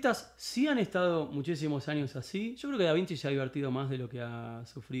artistas sí han estado muchísimos años así. Yo creo que Da Vinci se ha divertido más de lo que ha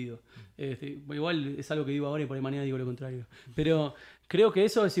sufrido. Igual es algo que digo ahora y por ahí mañana digo lo contrario. Pero creo que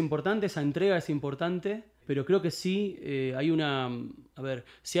eso es importante, esa entrega es importante. Pero creo que sí hay una... A ver,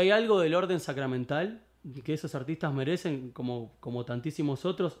 si hay algo del orden sacramental que esos artistas merecen, como tantísimos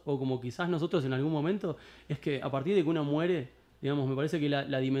otros, o como quizás nosotros en algún momento, es que a partir de que uno muere, digamos, me parece que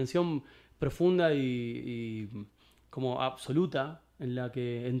la dimensión profunda y como absoluta en la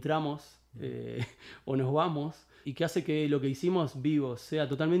que entramos o nos vamos y que hace que lo que hicimos vivos sea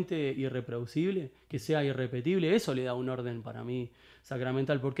totalmente irreproducible, que sea irrepetible, eso le da un orden para mí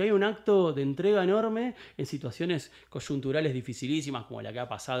sacramental, porque hay un acto de entrega enorme en situaciones coyunturales dificilísimas como la que ha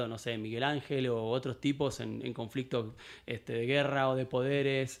pasado, no sé, Miguel Ángel o otros tipos en conflictos de guerra o de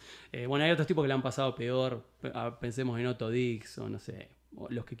poderes. Bueno, hay otros tipos que le han pasado peor, pensemos en Otto Dix o no sé, o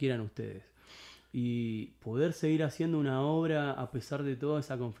los que quieran ustedes. Y poder seguir haciendo una obra a pesar de toda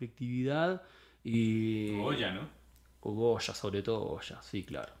esa conflictividad y... Goya, ¿no? O Goya, sobre todo Goya, sí,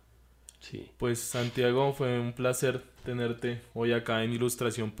 claro. Sí. Pues Santiago, fue un placer tenerte hoy acá en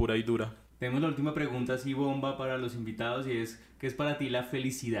Ilustración Pura y Dura. Tenemos la última pregunta así bomba para los invitados y es, ¿qué es para ti la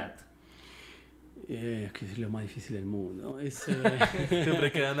felicidad? Es que es lo más difícil del mundo. Siempre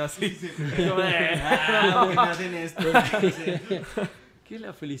quedan así. ¿Por qué me hacen esto? ¿Qué es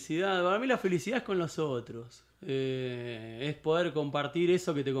la felicidad? Para mí la felicidad es con los otros. Es poder compartir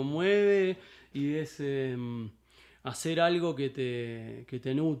eso que te conmueve y es hacer algo que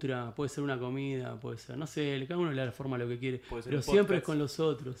te nutra. Puede ser una comida, puede ser, no sé, cada uno le da la forma a lo que quiere. Pero siempre es con los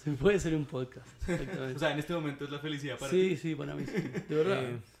otros. Puede ser un podcast. O sea, en este momento es la felicidad para ti. ti. Sí, para mí sí. De verdad.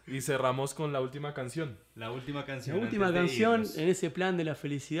 Y cerramos con la última canción. La última canción. La última canción en ese plan de la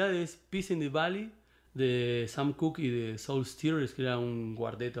felicidad es Peace in the Valley, de Sam Cooke y de Soul Stirrers, que era un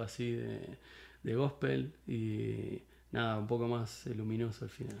cuarteto así de gospel y nada, un poco más luminoso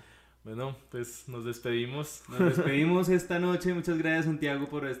al final. Bueno, pues nos despedimos. Nos despedimos esta noche. Muchas gracias, Santiago,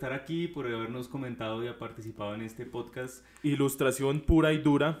 por estar aquí, por habernos comentado y haber participado en este podcast. Ilustración Pura y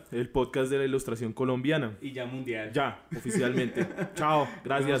Dura, el podcast de la ilustración colombiana. Y ya mundial. Ya, oficialmente. Chao, gracias.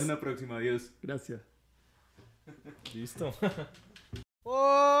 Nos vemos en la próxima, adiós. Gracias. Listo.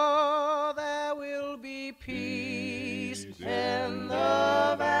 Oh, be peace in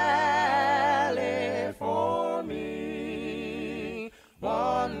the valley for me.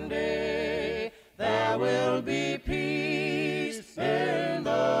 One day there will be peace in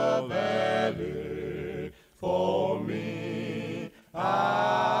the valley for me.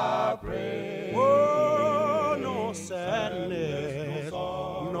 I pray. Oh, no sadness,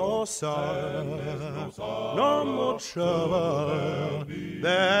 no sorrow, no more trouble.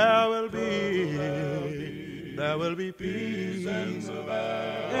 There will be peace in the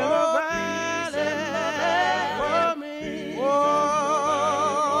valley for me. Oh,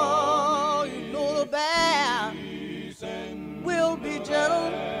 you know the bear will be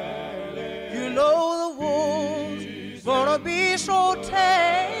gentle. You know the wolves gonna be so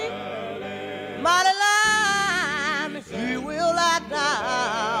tame. Mighty lion, he will lie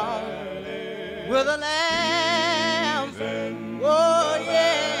down with a lamb. Oh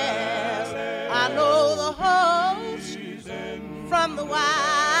yes, I know the host from the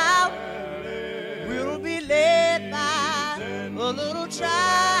wild will be led by a little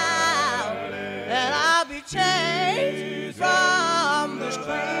child, and I'll be changed from this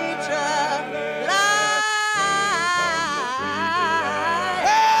creature that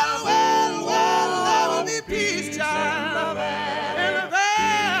well, there will be peace, child, in the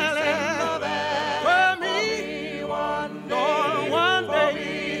valley for me. One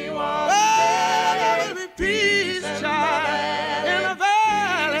day, there will be peace, child, in the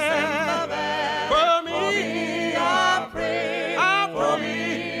valley for me. I pray,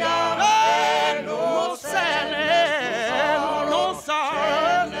 no sadness,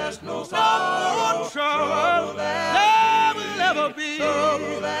 no sorrow, no trouble. There will never be.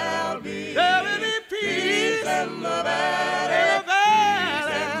 There will be peace in the valley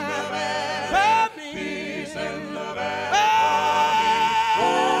for me.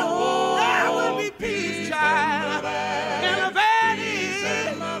 There will be peace, child, in the valley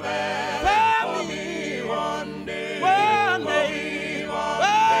for me. One day,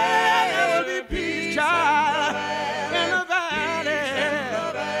 there will be peace, child, in the valley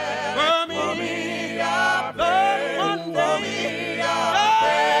for me. Lord, one day,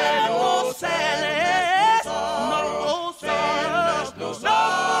 no sadness, no sorrow,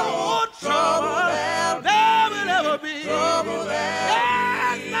 no trouble. There will never be.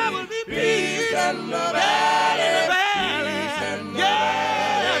 Yes, there will be peace in the valley.